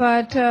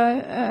 But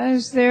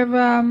is there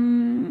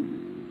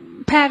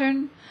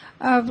pattern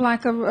of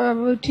like a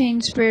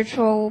routine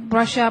spiritual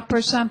brush up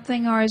or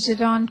something, or is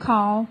it on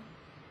call?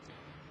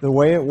 The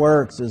way it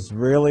works is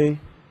really,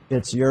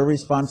 it's your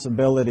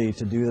responsibility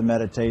to do the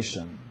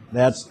meditation.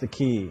 That's the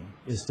key,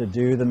 is to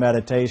do the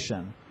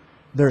meditation.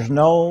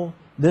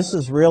 This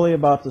is really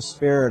about the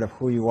spirit of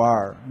who you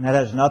are. And that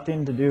has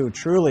nothing to do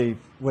truly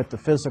with the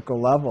physical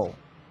level.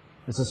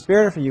 It's the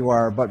spirit of who you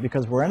are, but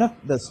because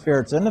the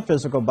spirit's in the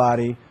physical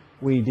body,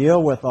 we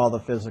deal with all the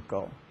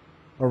physical.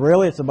 But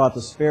really it's about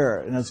the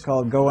spirit, and it's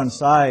called Go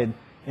Inside.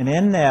 And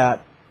in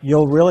that,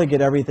 you'll really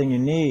get everything you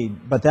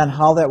need. But then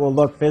how that will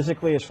look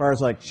physically as far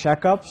as like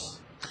checkups?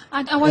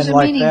 I wasn't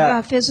like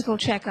meaning physical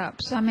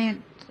checkups. I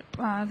meant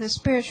the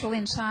spiritual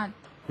inside.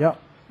 Yep.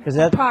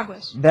 Because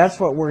progress. That's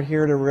what we're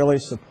here to really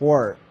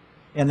support.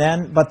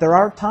 But there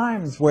are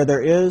times where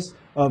there is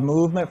a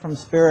movement from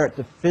spirit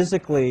to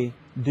physically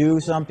do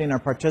something or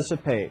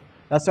participate.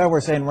 That's why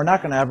we're saying we're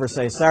not going to ever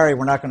say, sorry,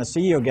 we're not going to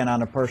see you again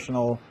on a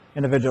personal,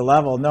 individual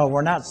level. No,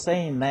 we're not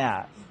saying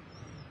that.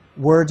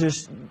 We're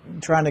just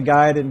trying to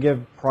guide and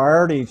give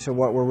priority to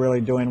what we're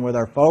really doing with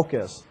our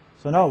focus.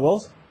 So no,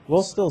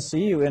 we'll still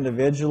see you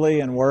individually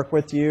and work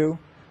with you.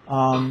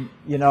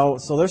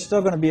 So there's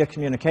still going to be a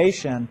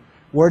communication.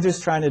 We're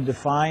just trying to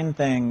define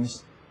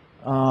things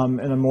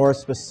in a more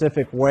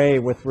specific way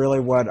with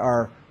really what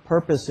our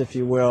purpose, if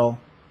you will,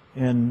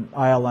 in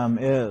ILM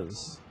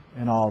is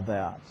and all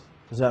that.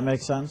 Does that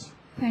make sense?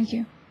 Thank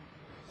you.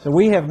 So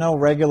we have no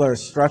regular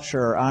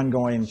structure or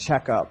ongoing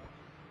checkup.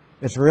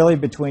 It's really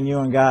between you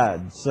and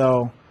God.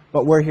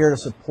 But we're here to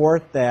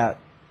support that,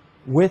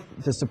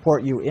 to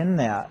support you in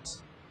that,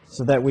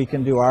 so that we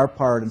can do our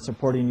part in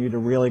supporting you to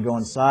really go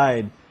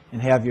inside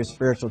and have your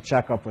spiritual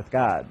checkup with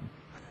God.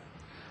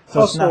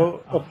 So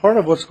also, a part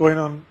of what's going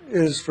on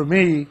is, for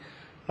me,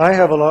 I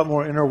have a lot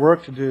more inner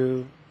work to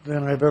do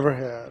than I've ever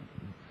had.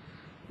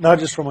 not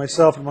just for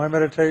myself and my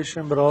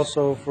meditation, but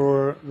also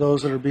for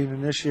those that are being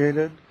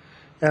initiated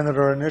and that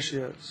are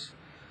initiates.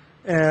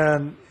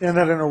 And in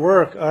that inner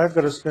work, I've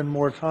got to spend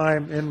more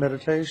time in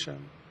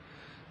meditation.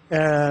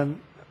 And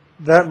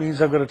that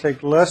means I've got to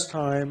take less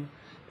time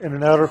in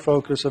an outer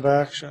focus of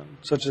action,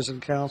 such as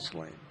in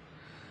counseling.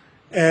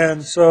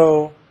 And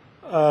so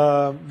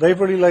they've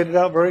really laid it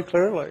out very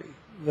clearly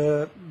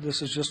that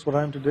this is just what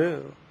I'm to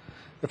do.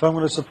 If I'm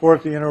going to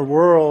support the inner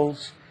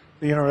worlds,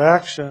 the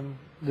interaction,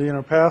 the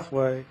inner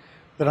pathway,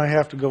 then I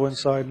have to go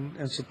inside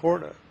and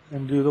support it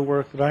and do the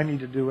work that I need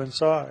to do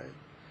inside.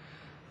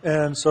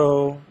 And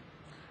so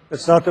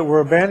it's not that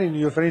we're abandoning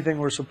you. If anything,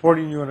 we're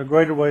supporting you in a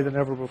greater way than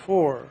ever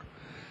before.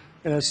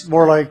 And it's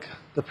more like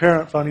the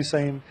parent finally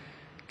saying,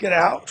 get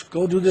out,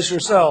 go do this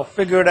yourself,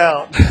 figure it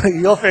out.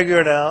 You'll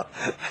figure it out.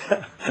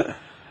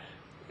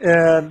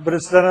 But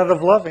it's done out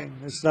of loving.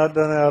 It's not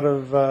done out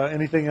of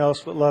anything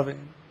else but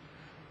loving,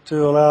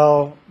 to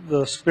allow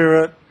the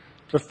spirit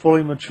to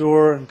fully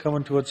mature and come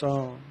into its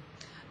own.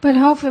 But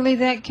hopefully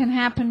that can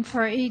happen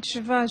for each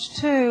of us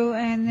too,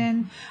 and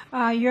then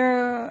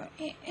your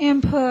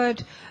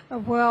input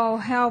will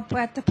help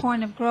at the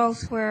point of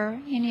growth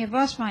where any of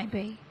us might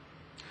be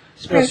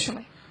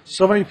spiritually. Yes.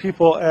 So many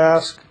people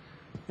ask,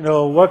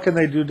 what can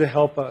they do to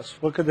help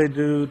us? What could they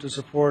do to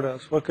support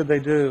us? What could they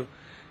do?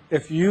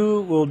 If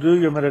you will do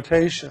your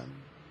meditation,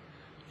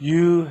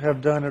 you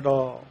have done it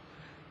all.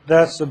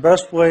 That's the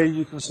best way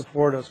you can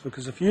support us,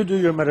 because if you do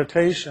your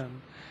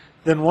meditation,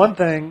 then one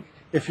thing,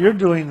 if you're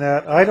doing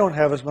that, I don't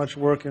have as much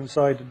work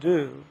inside to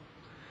do.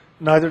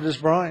 Neither does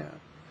Brian.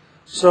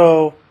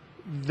 So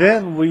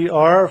then we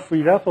are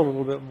freed up a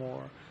little bit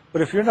more.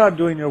 But if you're not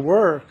doing your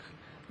work,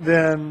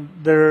 then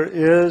there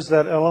is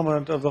that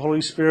element of the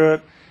Holy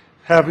Spirit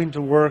having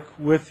to work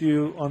with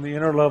you on the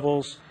inner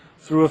levels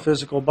through a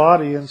physical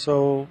body, and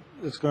so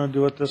it's going to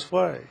do it this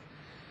way.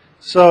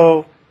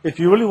 So if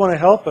you really want to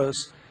help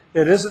us,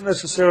 it isn't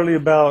necessarily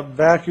about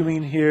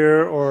vacuuming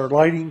here or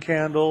lighting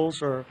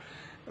candles or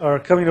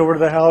coming over to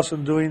the house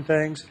and doing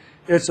things.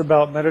 It's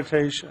about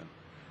meditation.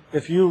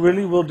 If you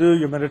really will do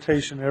your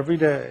meditation every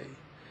day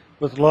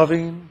with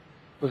loving,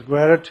 with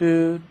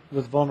gratitude,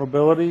 with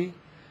vulnerability,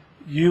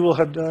 you will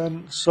have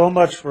done so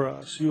much for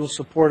us. You will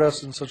support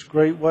us in such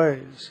great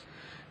ways.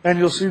 And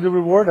you'll see the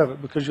reward of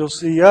it, because you'll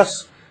see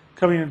us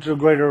coming into a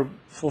greater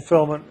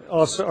fulfillment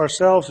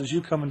ourselves as you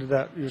come into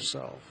that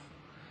yourself.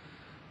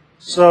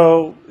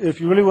 So if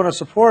you really want to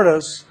support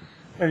us,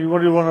 and you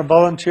really want to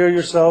volunteer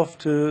yourself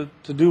to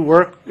do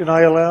work in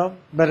ILM,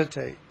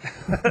 meditate.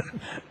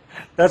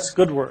 That's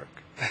good work.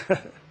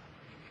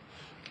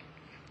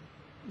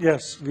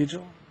 Yes,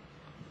 Vijay?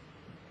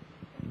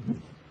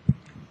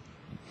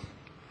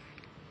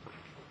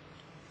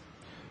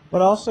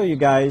 But also, you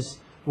guys,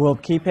 we'll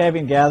keep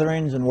having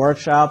gatherings and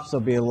workshops.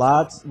 There'll be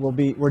lots.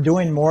 We're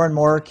doing more and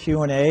more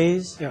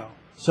Q&As. Yeah.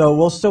 So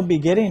we'll still be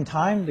getting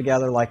time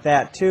together like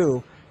that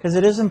too, because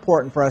it is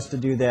important for us to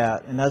do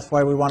that, and that's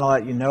why we want to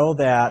let you know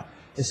that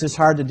it's just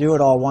hard to do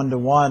it all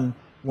one-to-one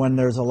when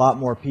there's a lot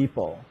more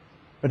people.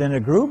 But in a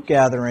group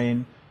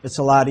gathering, it's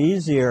a lot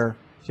easier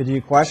to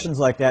do questions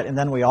like that, and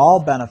then we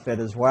all benefit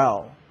as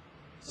well.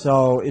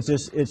 So it's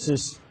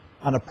just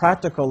on a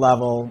practical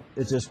level,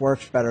 it just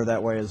works better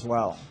that way as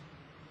well.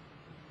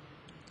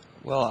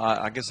 Well,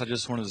 I guess I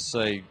just wanted to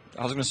say,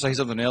 I was going to say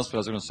something else, but I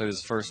was going to say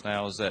this first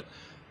now, is that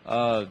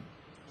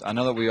I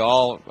know that we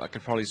all, I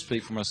could probably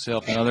speak for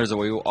myself and others, that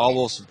we all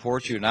will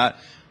support you. And that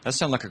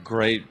sounds like a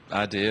great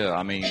idea.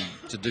 I mean,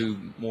 to do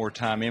more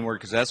time inward,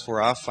 because that's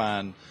where I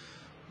find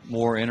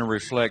more inner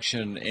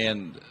reflection.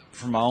 And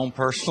from my own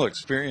personal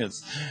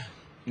experience,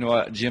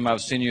 Jim,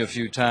 I've seen you a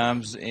few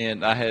times,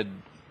 and I had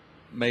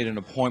made an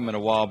appointment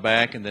a while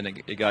back, and then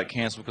it got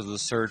canceled because of the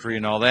surgery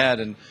and all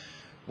that. And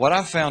what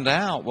I found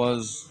out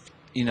was,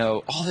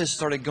 all this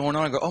started going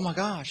on. I go, oh my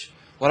gosh,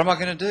 what am I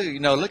going to do?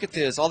 Look at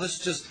this. All this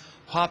just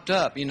popped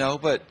up,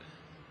 but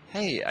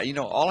hey,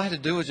 all I had to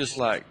do was just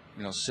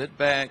sit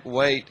back,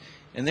 wait,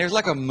 and there's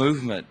like a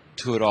movement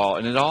to it all.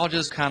 And it all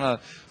just kind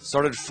of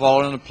started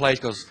falling into place.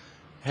 Goes,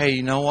 hey,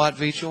 you know what,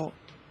 Vijay?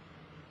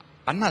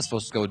 I'm not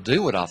supposed to go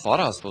do what I thought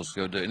I was supposed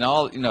to go do. And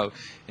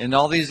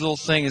all these little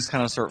things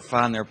kind of start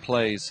finding their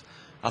place.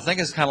 I think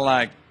it's kind of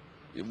like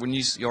when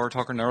you were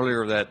talking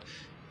earlier that,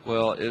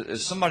 well,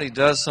 if somebody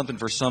does something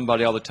for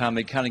somebody all the time,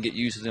 they kind of get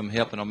used to them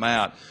helping them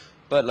out.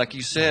 But like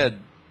you said,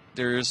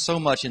 there is so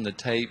much in the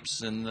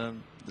tapes and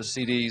the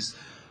CDs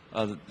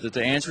that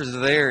the answers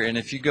are there. And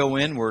if you go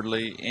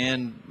inwardly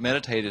and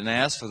meditate and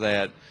ask for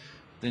that,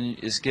 then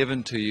it's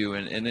given to you,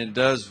 and it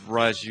does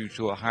rise you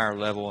to a higher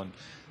level. And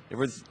a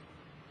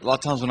lot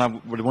of times when I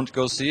would want to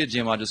go see a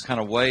gym, I just kind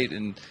of wait,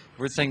 and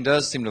everything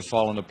does seem to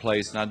fall into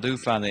place, and I do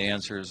find the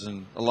answers.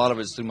 And a lot of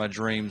it's through my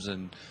dreams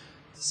and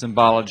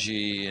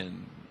symbology,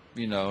 and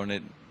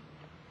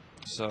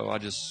so I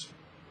just...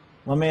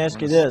 Let me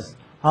ask you this.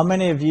 How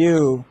many of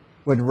you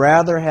would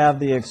rather have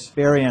the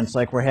experience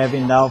like we're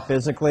having now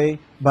physically,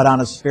 but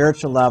on a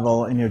spiritual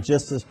level, and you're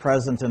just as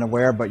present and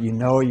aware, but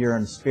you're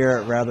in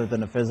spirit rather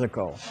than a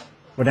physical?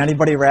 Would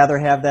anybody rather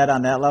have that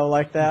on that level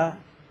like that?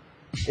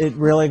 it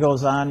really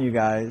goes on, you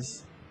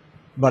guys,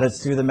 but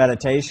it's through the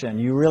meditation.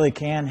 You really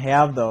can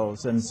have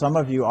those, and some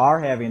of you are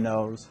having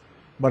those,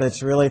 but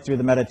it's really through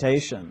the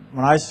meditation.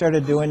 When I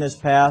started doing this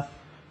path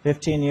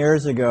 15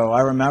 years ago,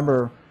 I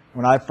remember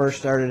when I first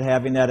started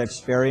having that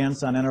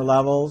experience on inner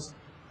levels,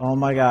 oh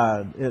my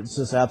God, it's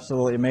just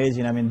absolutely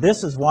amazing. I mean,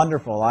 this is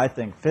wonderful, I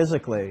think,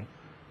 physically,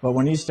 but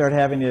when you start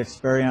having the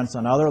experience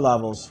on other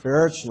levels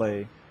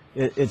spiritually,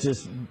 it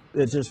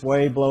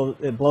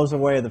blows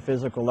away the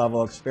physical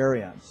level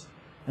experience.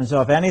 And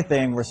so if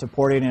anything, we're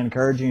supporting and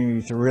encouraging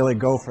you to really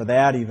go for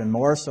that even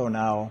more so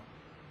now.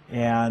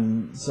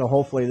 And so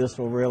hopefully this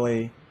will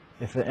really,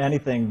 if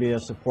anything, be a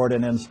support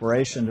and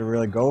inspiration to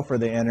really go for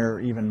the inner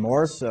even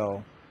more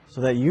so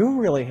that you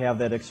really have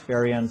that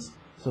experience,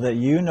 so that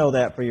you know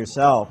that for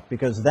yourself,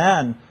 because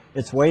then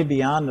it's way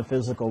beyond the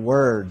physical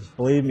words.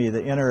 Believe me,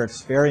 the inner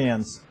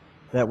experience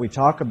that we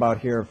talk about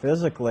here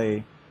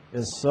physically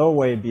is so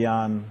way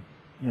beyond,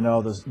 you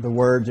know, the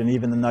words and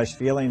even the nice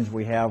feelings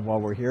we have while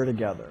we're here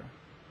together.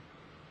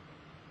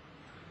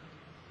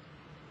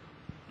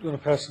 You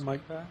want to pass the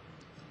mic back?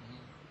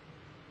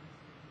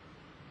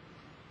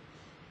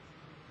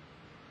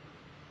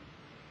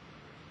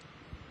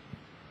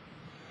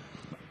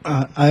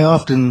 I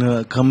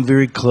often come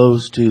very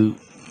close to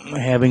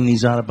having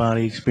these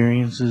out-of-body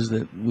experiences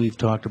that we've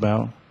talked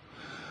about,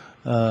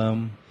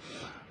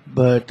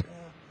 but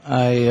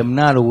I am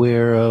not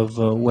aware of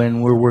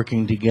when we're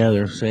working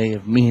together, say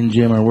if me and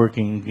Jim are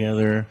working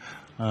together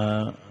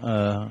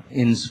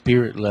in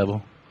spirit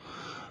level.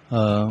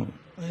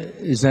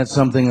 Is that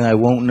something that I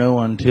won't know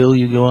until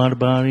you go out of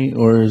body,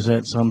 or is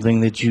that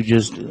something that you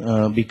just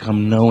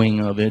become knowing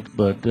of it,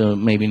 but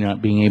maybe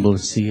not being able to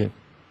see it?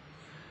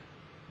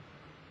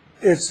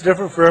 It's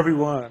different for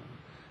everyone.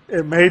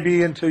 It may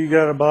be until you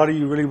get out of body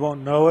you really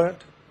won't know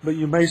it, but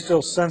you may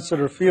still sense it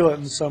or feel it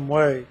in some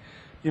way.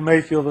 You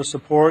may feel the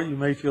support, you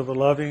may feel the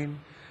loving,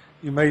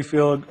 you may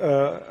feel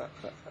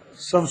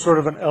some sort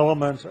of an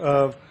element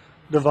of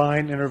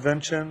divine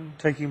intervention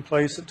taking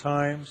place at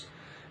times,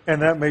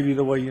 and that may be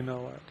the way you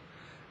know it.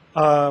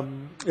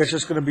 It's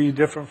just going to be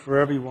different for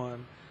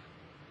everyone.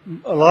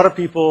 A lot of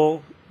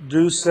people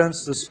do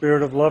sense the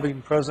spirit of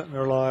loving present in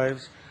their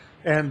lives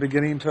and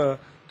beginning to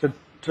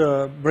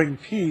bring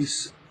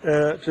peace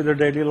to their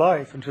daily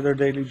life and to their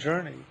daily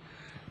journey.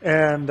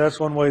 And that's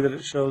one way that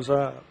it shows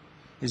up.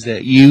 Is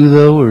that you,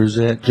 though, or is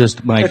that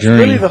just my It's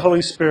journey? really the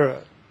Holy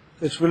Spirit.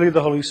 It's really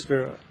the Holy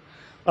Spirit.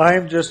 I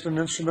am just an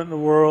instrument in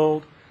the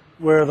world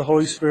where the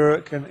Holy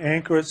Spirit can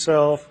anchor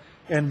itself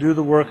and do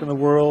the work in the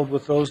world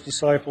with those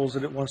disciples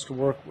that it wants to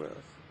work with.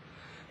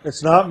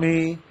 It's not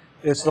me,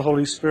 it's the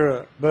Holy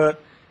Spirit.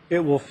 But it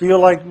will feel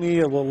like me,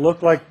 it will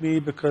look like me,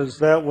 because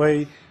that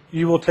way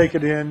you will take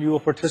it in, you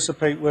will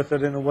participate with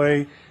it in a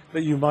way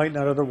that you might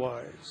not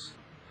otherwise.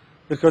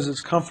 Because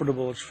it's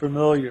comfortable, it's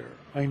familiar.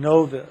 I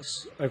know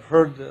this, I've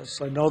heard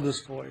this, I know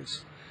this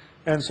voice.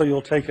 And so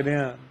you'll take it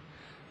in.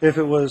 If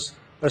it was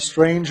a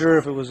stranger,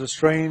 if it was a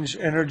strange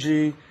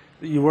energy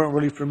that you weren't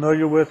really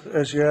familiar with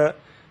as yet,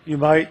 you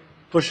might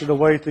push it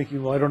away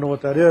thinking, well, I don't know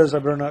what that is, I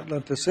better not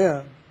let this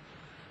in.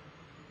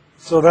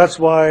 So that's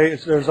why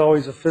there's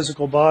always a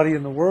physical body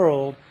in the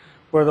world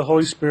where the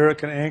Holy Spirit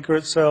can anchor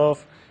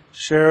itself,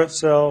 share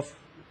itself,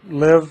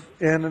 live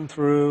in and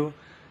through,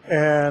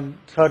 and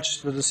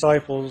touch the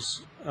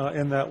disciples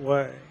in that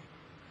way.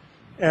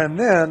 And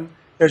then,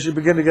 as you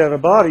begin to get out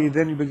of body,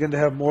 then you begin to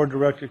have more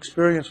direct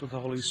experience with the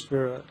Holy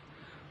Spirit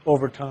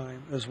over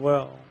time as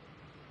well.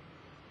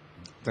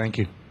 Thank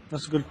you.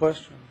 That's a good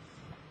question.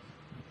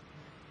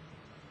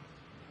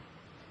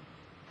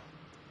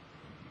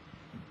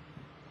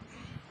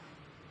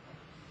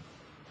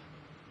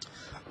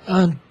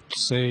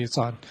 Say it's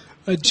on.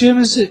 Jim,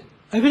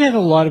 I've been having a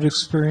lot of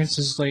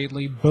experiences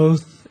lately,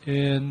 both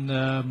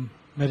in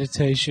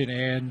meditation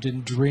and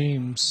in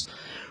dreams,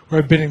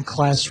 where I've been in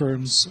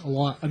classrooms a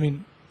lot. I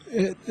mean,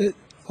 a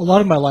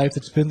lot of my life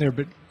it's been there,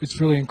 but it's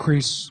really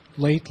increased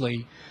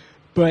lately.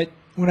 But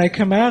when I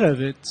come out of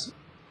it,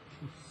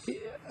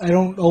 I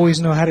don't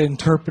always know how to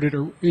interpret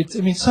it.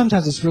 I mean,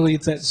 sometimes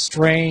it's that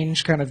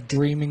strange kind of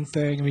dreaming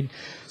thing. I mean,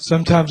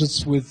 sometimes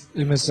it's with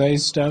MSA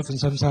stuff, and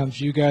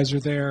sometimes you guys are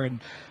there. And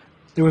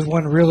there was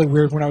one really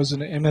weird when I was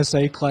in an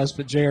MSA class,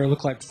 but JR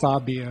looked like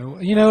Fabio.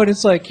 You know, and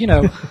it's like, you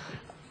know,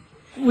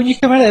 when you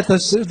come out of it,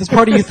 this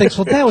part of you thinks,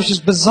 well, that was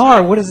just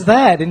bizarre. What is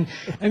that? And,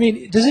 I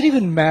mean, does it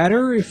even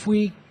matter if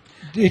we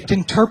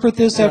interpret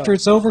this after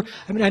it's over?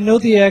 I mean, I know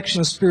the action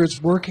of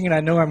Spirit's working, and I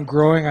know I'm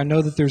growing. I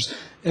know that there's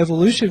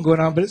evolution going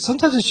on, but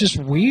sometimes it's just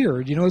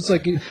weird. You know, it's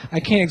like I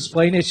can't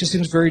explain it. It just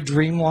seems very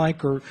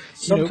dreamlike. Or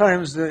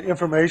sometimes the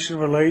information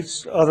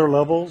relates to other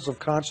levels of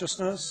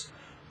consciousness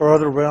or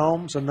other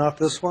realms, and not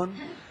this one.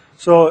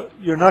 So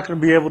you're not going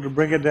to be able to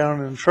bring it down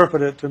and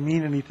interpret it to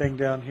mean anything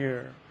down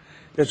here.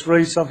 It's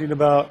really something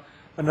about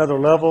another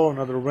level,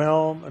 another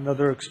realm,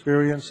 another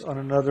experience on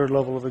another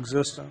level of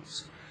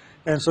existence.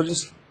 And so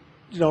just,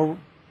 you know,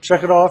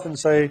 check it off and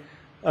say,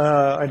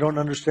 I don't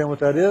understand what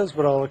that is,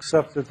 but I'll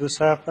accept that this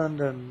happened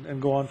and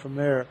go on from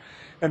there.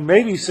 And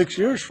maybe 6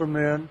 years from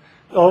then,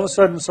 all of a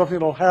sudden something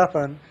will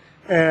happen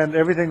and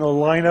everything will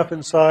line up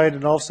inside,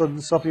 and all of a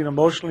sudden something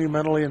emotionally,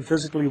 mentally, and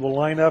physically will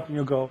line up, and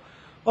you'll go,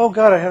 oh,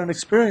 God, I had an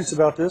experience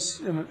about this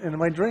in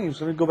my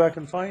dreams. Let me go back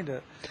and find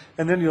it.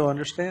 And then you'll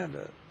understand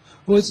it.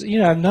 Well, it's,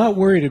 I'm not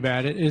worried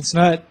about it. It's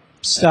not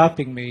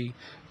stopping me,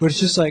 but it's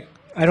just like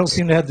I don't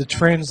seem to have the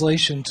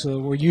translation to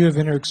where you have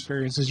inner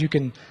experiences. You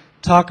can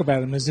talk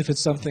about them as if it's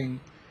something,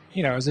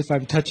 as if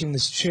I'm touching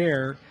this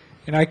chair,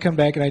 and I come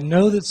back and I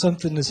know that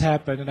something has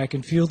happened, and I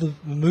can feel the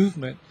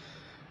movement.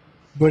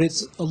 But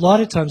it's a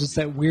lot of times it's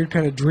that weird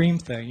kind of dream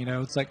thing.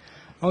 It's like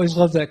I always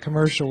love that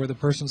commercial where the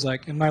person's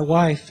like, and my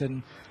wife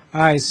and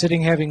I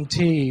sitting having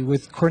tea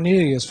with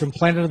Cornelius from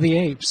Planet of the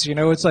Apes.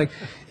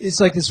 It's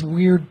like this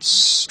weird,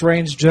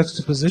 strange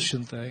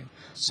juxtaposition thing.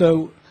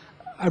 So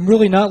I'm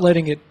really not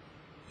letting it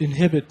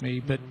inhibit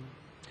me, but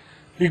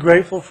be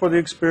grateful for the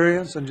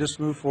experience and just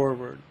move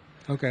forward.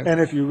 Okay. And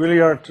if you really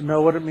are to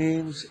know what it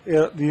means,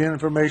 the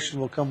information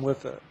will come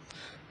with it.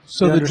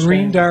 So You the dream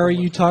understand? diary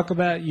you talk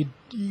about, you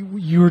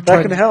were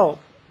trying That can help.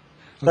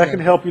 That Okay. can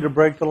help you to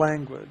break the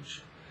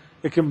language.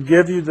 It can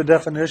give you the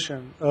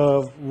definition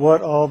of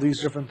what all these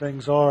different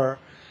things are,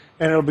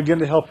 and it'll begin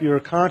to help your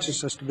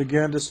consciousness to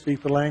begin to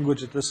speak the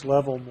language at this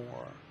level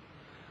more.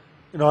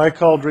 I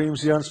call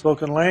dreams the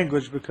unspoken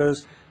language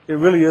because it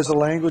really is a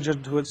language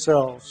unto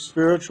itself.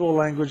 Spiritual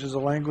language is a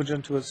language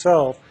unto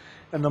itself,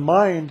 and the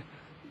mind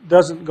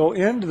doesn't go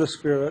into the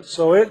spirit,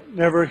 so it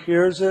never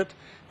hears it,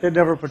 it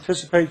never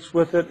participates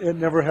with it, it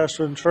never has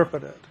to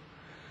interpret it.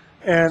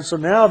 And so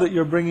now that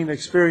you're bringing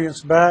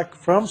experience back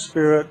from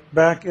spirit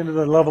back into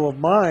the level of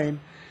mind,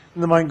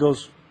 and the mind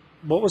goes,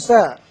 what was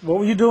that? What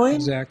were you doing?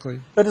 exactly.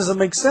 That doesn't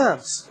make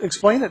sense.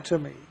 Explain it to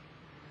me.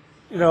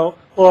 Well,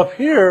 up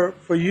here,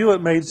 for you,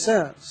 it made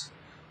sense.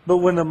 But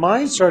when the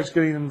mind starts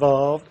getting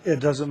involved, it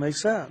doesn't make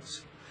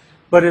sense.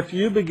 But if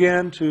you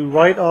begin to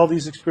write all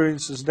these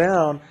experiences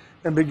down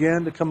and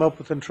begin to come up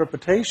with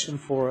interpretation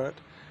for it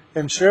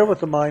and share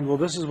with the mind, well,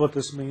 this is what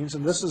this means,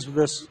 and this is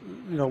this,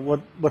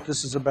 what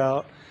this is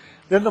about,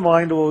 then the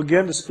mind will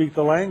begin to speak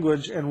the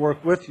language and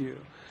work with you.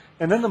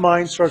 And then the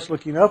mind starts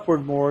looking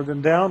upward more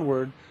than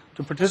downward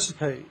to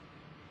participate.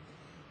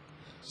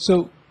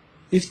 So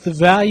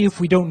if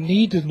we don't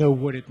need to know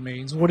what it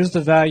means, what is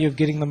the value of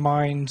getting the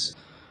mind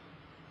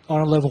on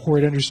a level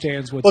where it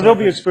understands what's Well, there'll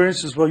be happening?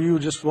 experiences where you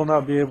just will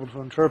not be able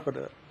to interpret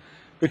it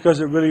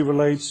because it really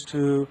relates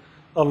to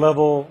a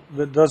level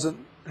that doesn't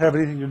have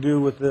anything to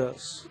do with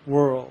this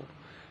world.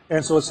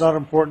 And so it's not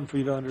important for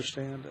you to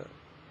understand it.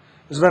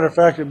 As a matter of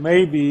fact, it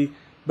may be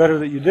better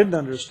that you didn't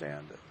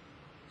understand it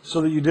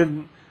so that you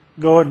didn't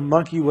go and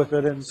monkey with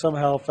it and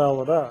somehow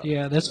foul it up.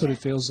 Yeah, that's what it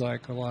feels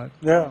like a lot.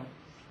 Yeah.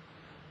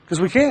 Because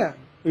we can.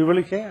 We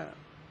really can.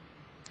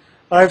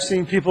 I've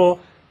seen people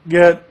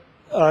get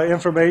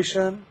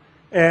information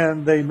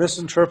and they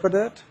misinterpret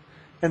it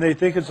and they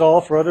think it's all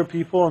for other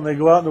people and they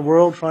go out in the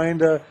world trying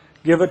to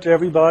give it to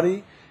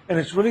everybody. And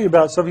it's really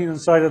about something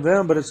inside of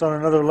them, but it's on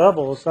another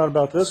level. It's not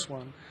about this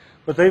one.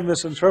 But they've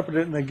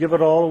misinterpreted it and they give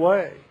it all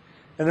away.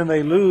 And then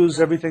they lose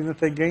everything that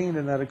they gained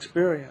in that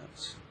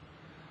experience.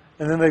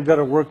 And then they've got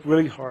to work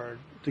really hard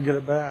to get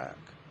it back.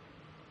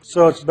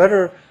 So it's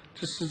better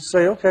just to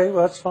say, okay,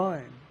 well, that's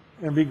fine.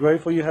 And be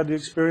grateful you had the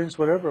experience,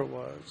 whatever it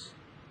was.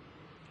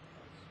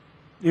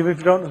 Even if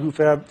you don't know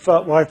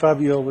why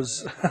Fabio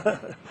was.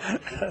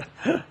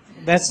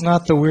 That's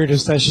not the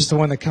weirdest. That's just the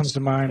one that comes to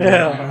mind. right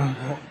Yeah.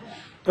 now.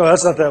 No,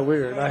 that's not that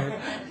weird.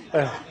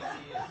 Yeah.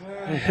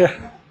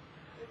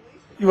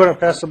 You want to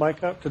pass the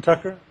mic up to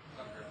Tucker?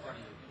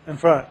 In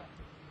front.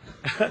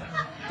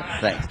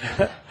 Thanks.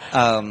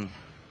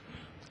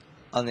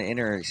 On the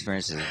inner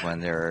experiences, when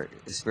the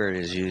spirit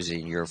is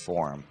using your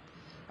form,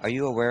 are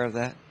you aware of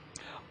that?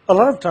 A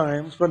lot of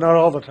times, but not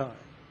all the time.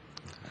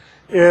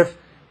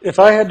 If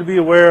I had to be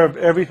aware of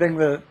everything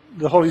that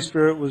the Holy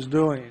Spirit was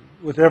doing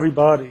with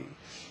everybody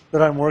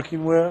that I'm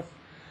working with,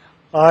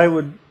 I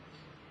would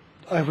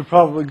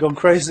probably go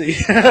crazy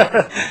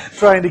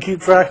trying to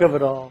keep track of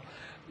it all.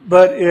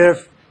 But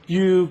if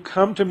you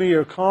come to me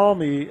or call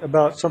me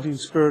about something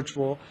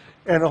spiritual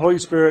and the Holy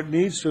Spirit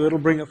needs to, it'll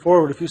bring it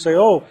forward. If you say,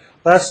 oh,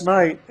 last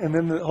night, and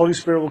then the Holy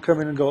Spirit will come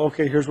in and go,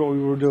 okay, here's what we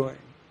were doing.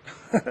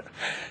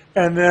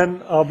 And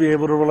then I'll be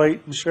able to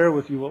relate and share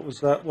with you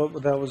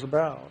what that was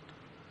about.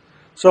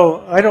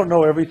 So I don't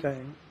know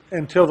everything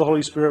until the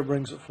Holy Spirit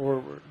brings it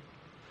forward.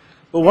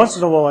 But once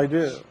in a while I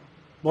do.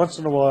 Once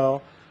in a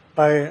while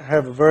I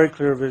have a very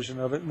clear vision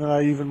of it, and then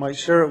I even might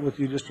share it with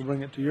you just to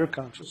bring it to your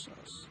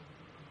consciousness.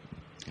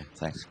 Okay,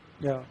 thanks.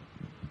 Yeah.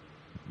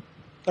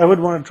 I would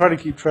want to try to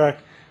keep track.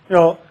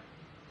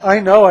 I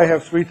know I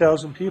have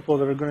 3,000 people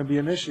that are going to be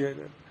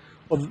initiated.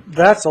 Well,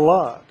 that's a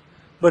lot.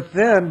 But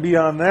then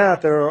beyond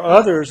that, there are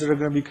others that are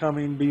going to be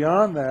coming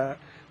beyond that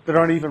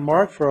aren't even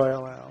marked for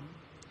ILM.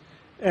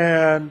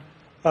 And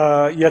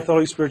yet the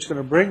Holy Spirit's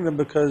going to bring them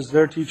because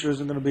their teacher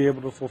isn't going to be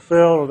able to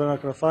fulfill, or they're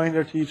not going to find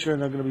their teacher,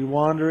 and they're going to be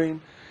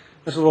wandering.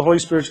 And so the Holy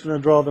Spirit's going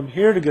to draw them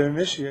here to get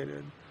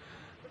initiated.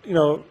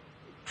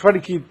 Try to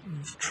keep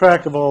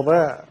track of all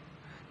that.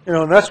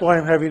 And that's why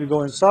I'm having to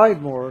go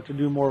inside more to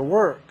do more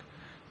work,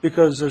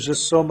 because there's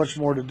just so much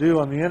more to do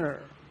on the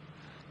inner.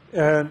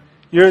 And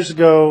years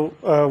ago,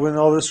 when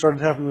all this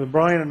started happening with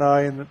Brian and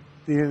I, and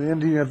the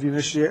ending of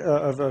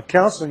the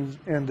counseling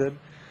ended,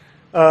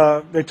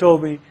 they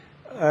told me,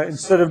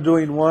 instead of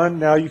doing one,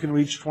 now you can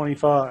reach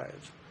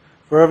 25.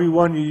 For every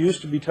one you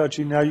used to be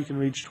touching, now you can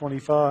reach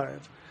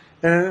 25.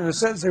 And in a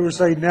sense, they were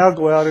saying, now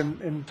go out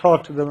and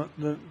talk to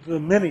the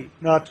many,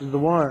 not to the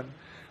one.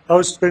 I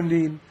was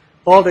spending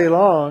all day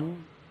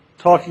long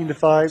talking to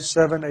 5,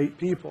 7, 8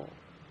 people.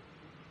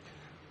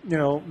 You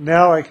know,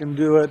 now I can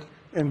do it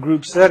in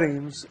group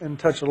settings and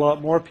touch a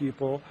lot more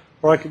people,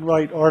 or I can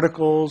write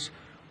articles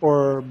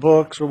or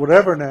books or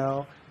whatever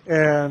now,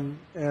 and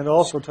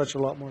also touch a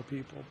lot more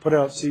people, put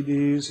out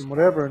CDs and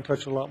whatever and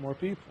touch a lot more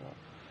people.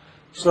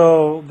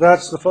 So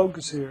that's the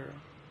focus here.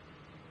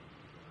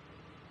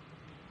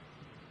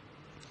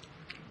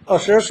 I'll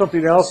share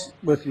something else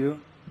with you.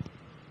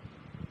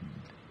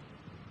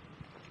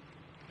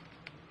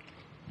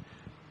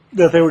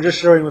 That they were just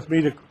sharing with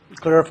me to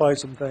clarify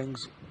some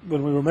things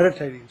when we were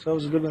meditating. So it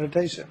was a good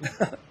meditation.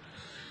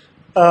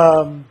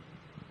 And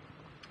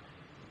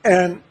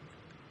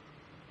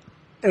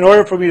in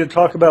order for me to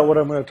talk about what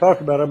I'm going to talk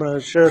about, I'm going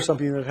to share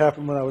something that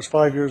happened when I was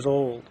 5 years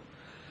old.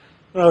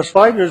 When I was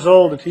 5 years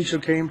old, a teacher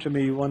came to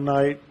me one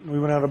night. We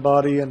went out of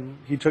body, and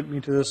he took me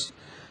to this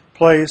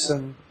place,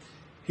 and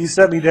he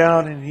set me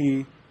down, and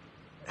he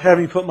had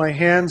me put my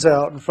hands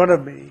out in front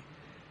of me,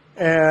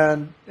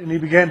 and he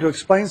began to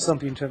explain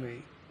something to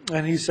me.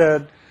 And he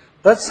said,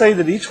 let's say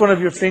that each one of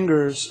your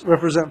fingers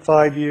represent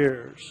 5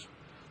 years.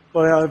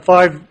 Well, at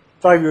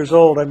 5 years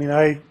old, I mean,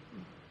 I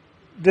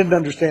didn't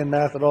understand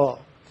math at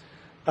all.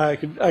 I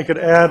could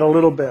add a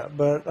little bit,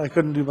 but I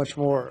couldn't do much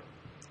more.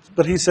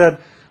 But he said,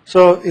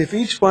 so if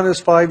each one is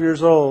 5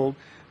 years old,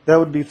 that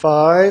would be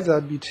 5, that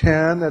would be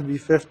 10, that would be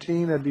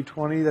 15, that would be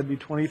 20, that would be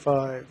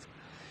 25.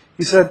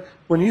 He said,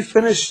 when you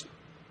finish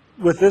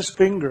with this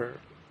finger,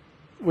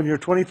 when you're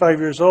 25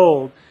 years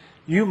old,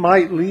 you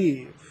might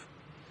leave.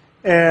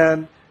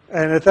 And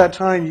at that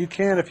time, you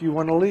can, if you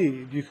want to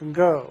leave, you can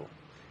go.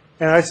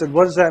 And I said,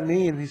 what does that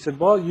mean? He said,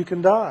 well, you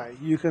can die.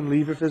 You can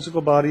leave your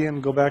physical body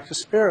and go back to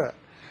spirit.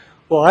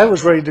 Well, I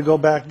was ready to go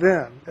back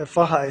then, at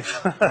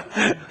 5.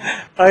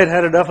 I had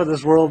had enough of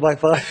this world by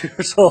 5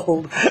 years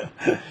old.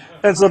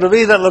 And so to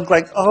me, that looked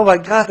like, oh my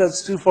God,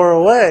 that's too far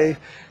away.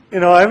 You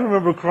know, I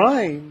remember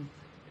crying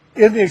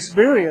in the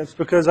experience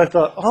because I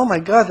thought, oh my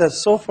God,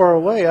 that's so far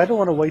away. I don't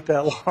want to wait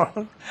that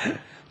long.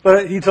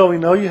 But he told me,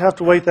 no, you have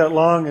to wait that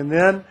long. And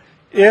then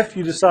if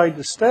you decide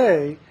to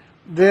stay,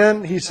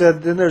 then he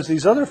said, then there's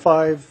these other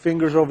 5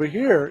 fingers over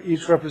here,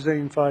 each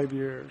representing 5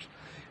 years.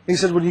 He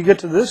said, when you get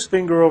to this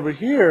finger over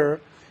here,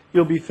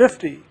 you'll be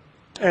 50.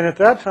 And at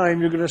that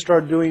time, you're going to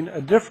start doing a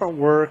different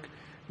work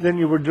than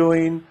you were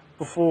doing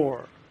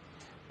before.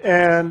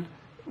 And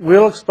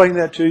we'll explain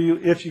that to you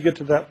if you get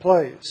to that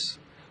place.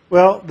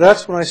 Well,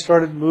 that's when I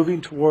started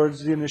moving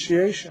towards the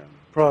initiation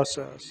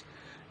process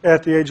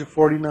at the age of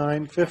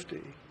 49,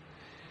 50.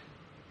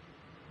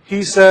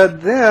 He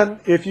said,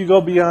 then, if you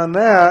go beyond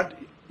that,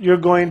 you're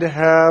going to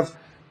have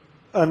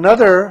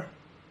another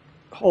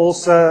whole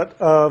set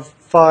of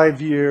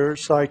 5-year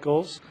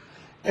cycles.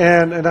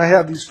 And I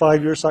have these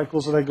 5-year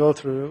cycles that I go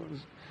through.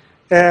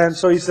 And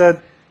so he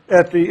said,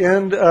 at the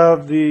end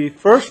of the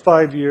first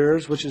 5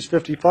 years, which is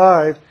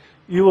 55,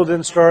 you will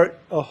then start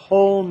a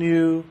whole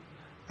new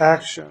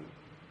action.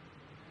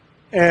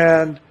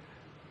 And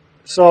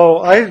so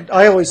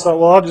I always thought,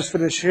 well, I'll just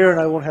finish here and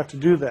I won't have to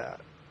do that.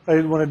 I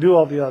didn't want to do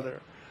all the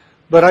other.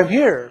 But I'm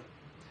here.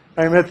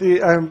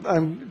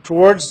 I'm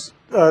towards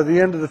the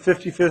end of the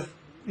 55th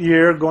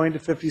year, going to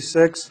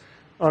 56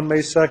 on May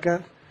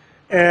 2nd.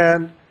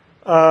 And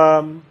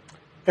I'm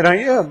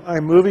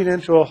moving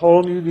into a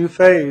whole new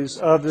phase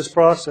of this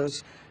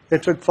process.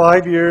 It took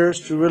 5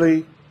 years to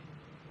really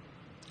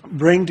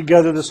bring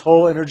together this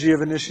whole energy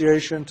of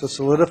initiation, to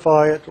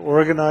solidify it, to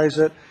organize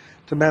it,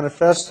 to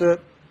manifest it,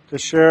 to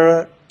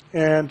share it,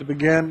 and to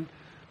begin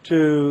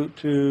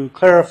to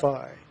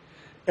clarify.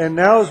 And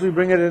now as we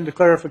bring it into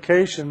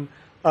clarification,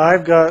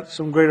 I've got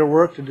some greater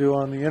work to do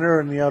on the inner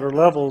and the outer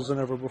levels than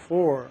ever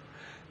before.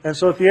 And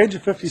so at the age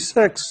of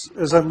 56,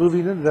 as I'm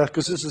moving into that,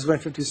 because this is my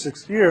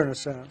 56th year in a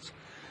sense,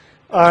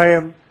 I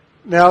am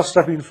now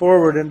stepping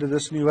forward into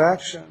this new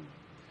action.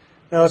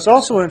 Now it's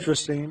also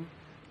interesting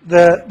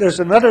that there's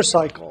another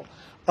cycle.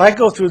 I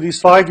go through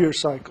these 5-year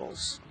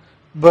cycles,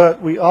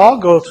 but we all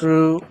go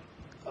through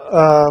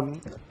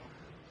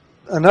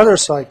another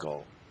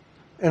cycle.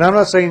 And I'm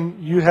not saying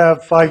you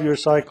have 5-year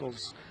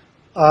cycles.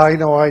 I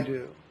know I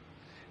do.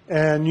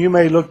 And you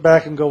may look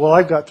back and go, well,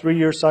 I've got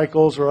 3-year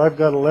cycles, or I've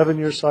got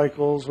 11-year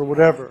cycles, or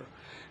whatever.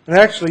 And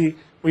actually,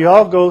 we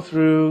all go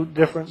through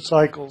different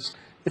cycles.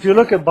 If you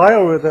look at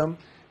biorhythm,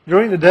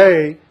 during the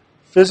day,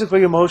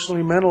 physically,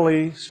 emotionally,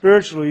 mentally,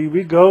 spiritually,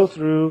 we go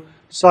through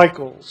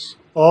cycles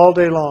all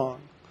day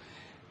long.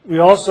 We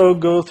also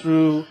go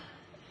through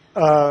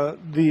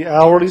the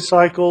hourly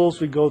cycles,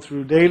 we go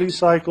through daily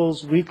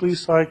cycles, weekly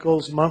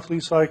cycles,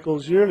 monthly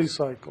cycles, yearly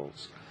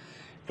cycles.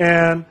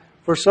 And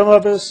for some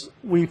of us,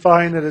 we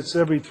find that it's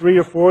every 3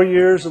 or 4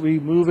 years that we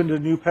move into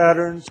new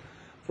patterns.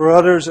 For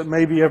others, it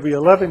may be every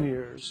 11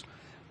 years.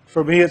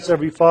 For me, it's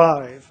every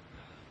 5.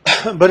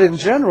 But in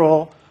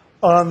general,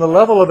 on the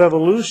level of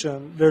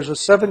evolution, there's a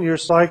 7-year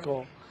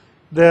cycle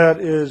that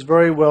is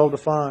very well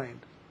defined.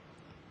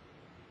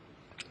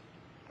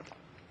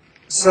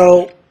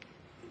 So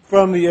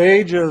from the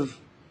age of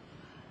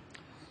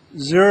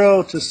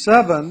 0 to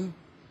 7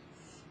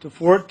 to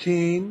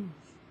 14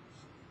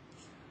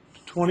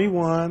 to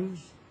 21,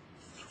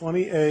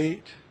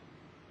 28,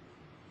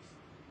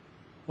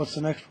 what's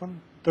the next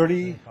one?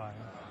 30,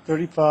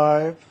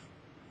 35,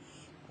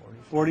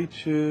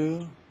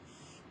 42,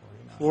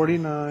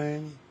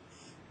 49,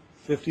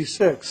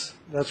 56.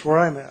 That's where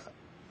I'm at.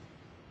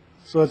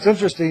 So it's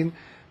interesting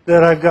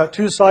that I've got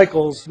 2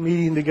 cycles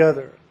meeting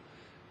together,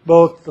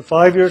 both the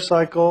 5-year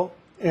cycle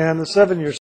and the 7-year